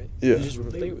too, right? Yeah. You just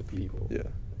relate with people. Yeah.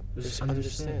 Just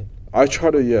understand. I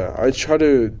try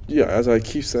to, as I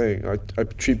keep saying, I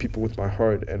treat people with my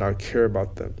heart and I care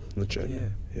about them, legit.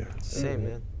 Yeah. Same,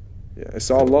 man. Yeah,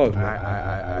 it's all love, man.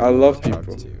 I love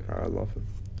people. I love them.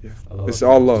 Yeah. It's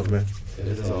all love, man. It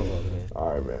is all love, man.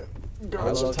 All right, man. I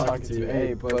love talking to you.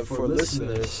 Hey, but for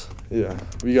listeners,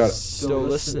 we got still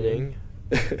listening,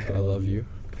 I love you.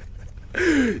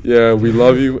 Yeah, we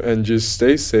love you, and just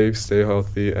stay safe, stay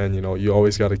healthy, and you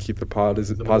always got to keep the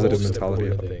positive mentality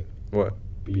up. What?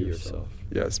 Be yourself.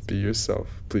 Yes, be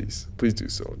yourself. Please do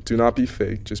so. Do not be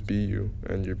fake. Just be you,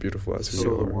 and you're beautiful as who you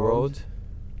are. So the world,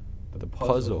 the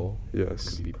puzzle,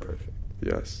 yes, could be perfect.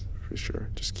 Yes, for sure.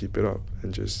 Just keep it up,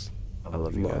 and just I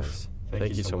love you guys.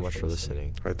 Thank you so much for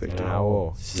listening. All right, thank you. And I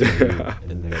will see you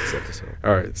in the next episode.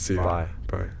 All right, see you. Bye.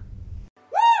 Bye.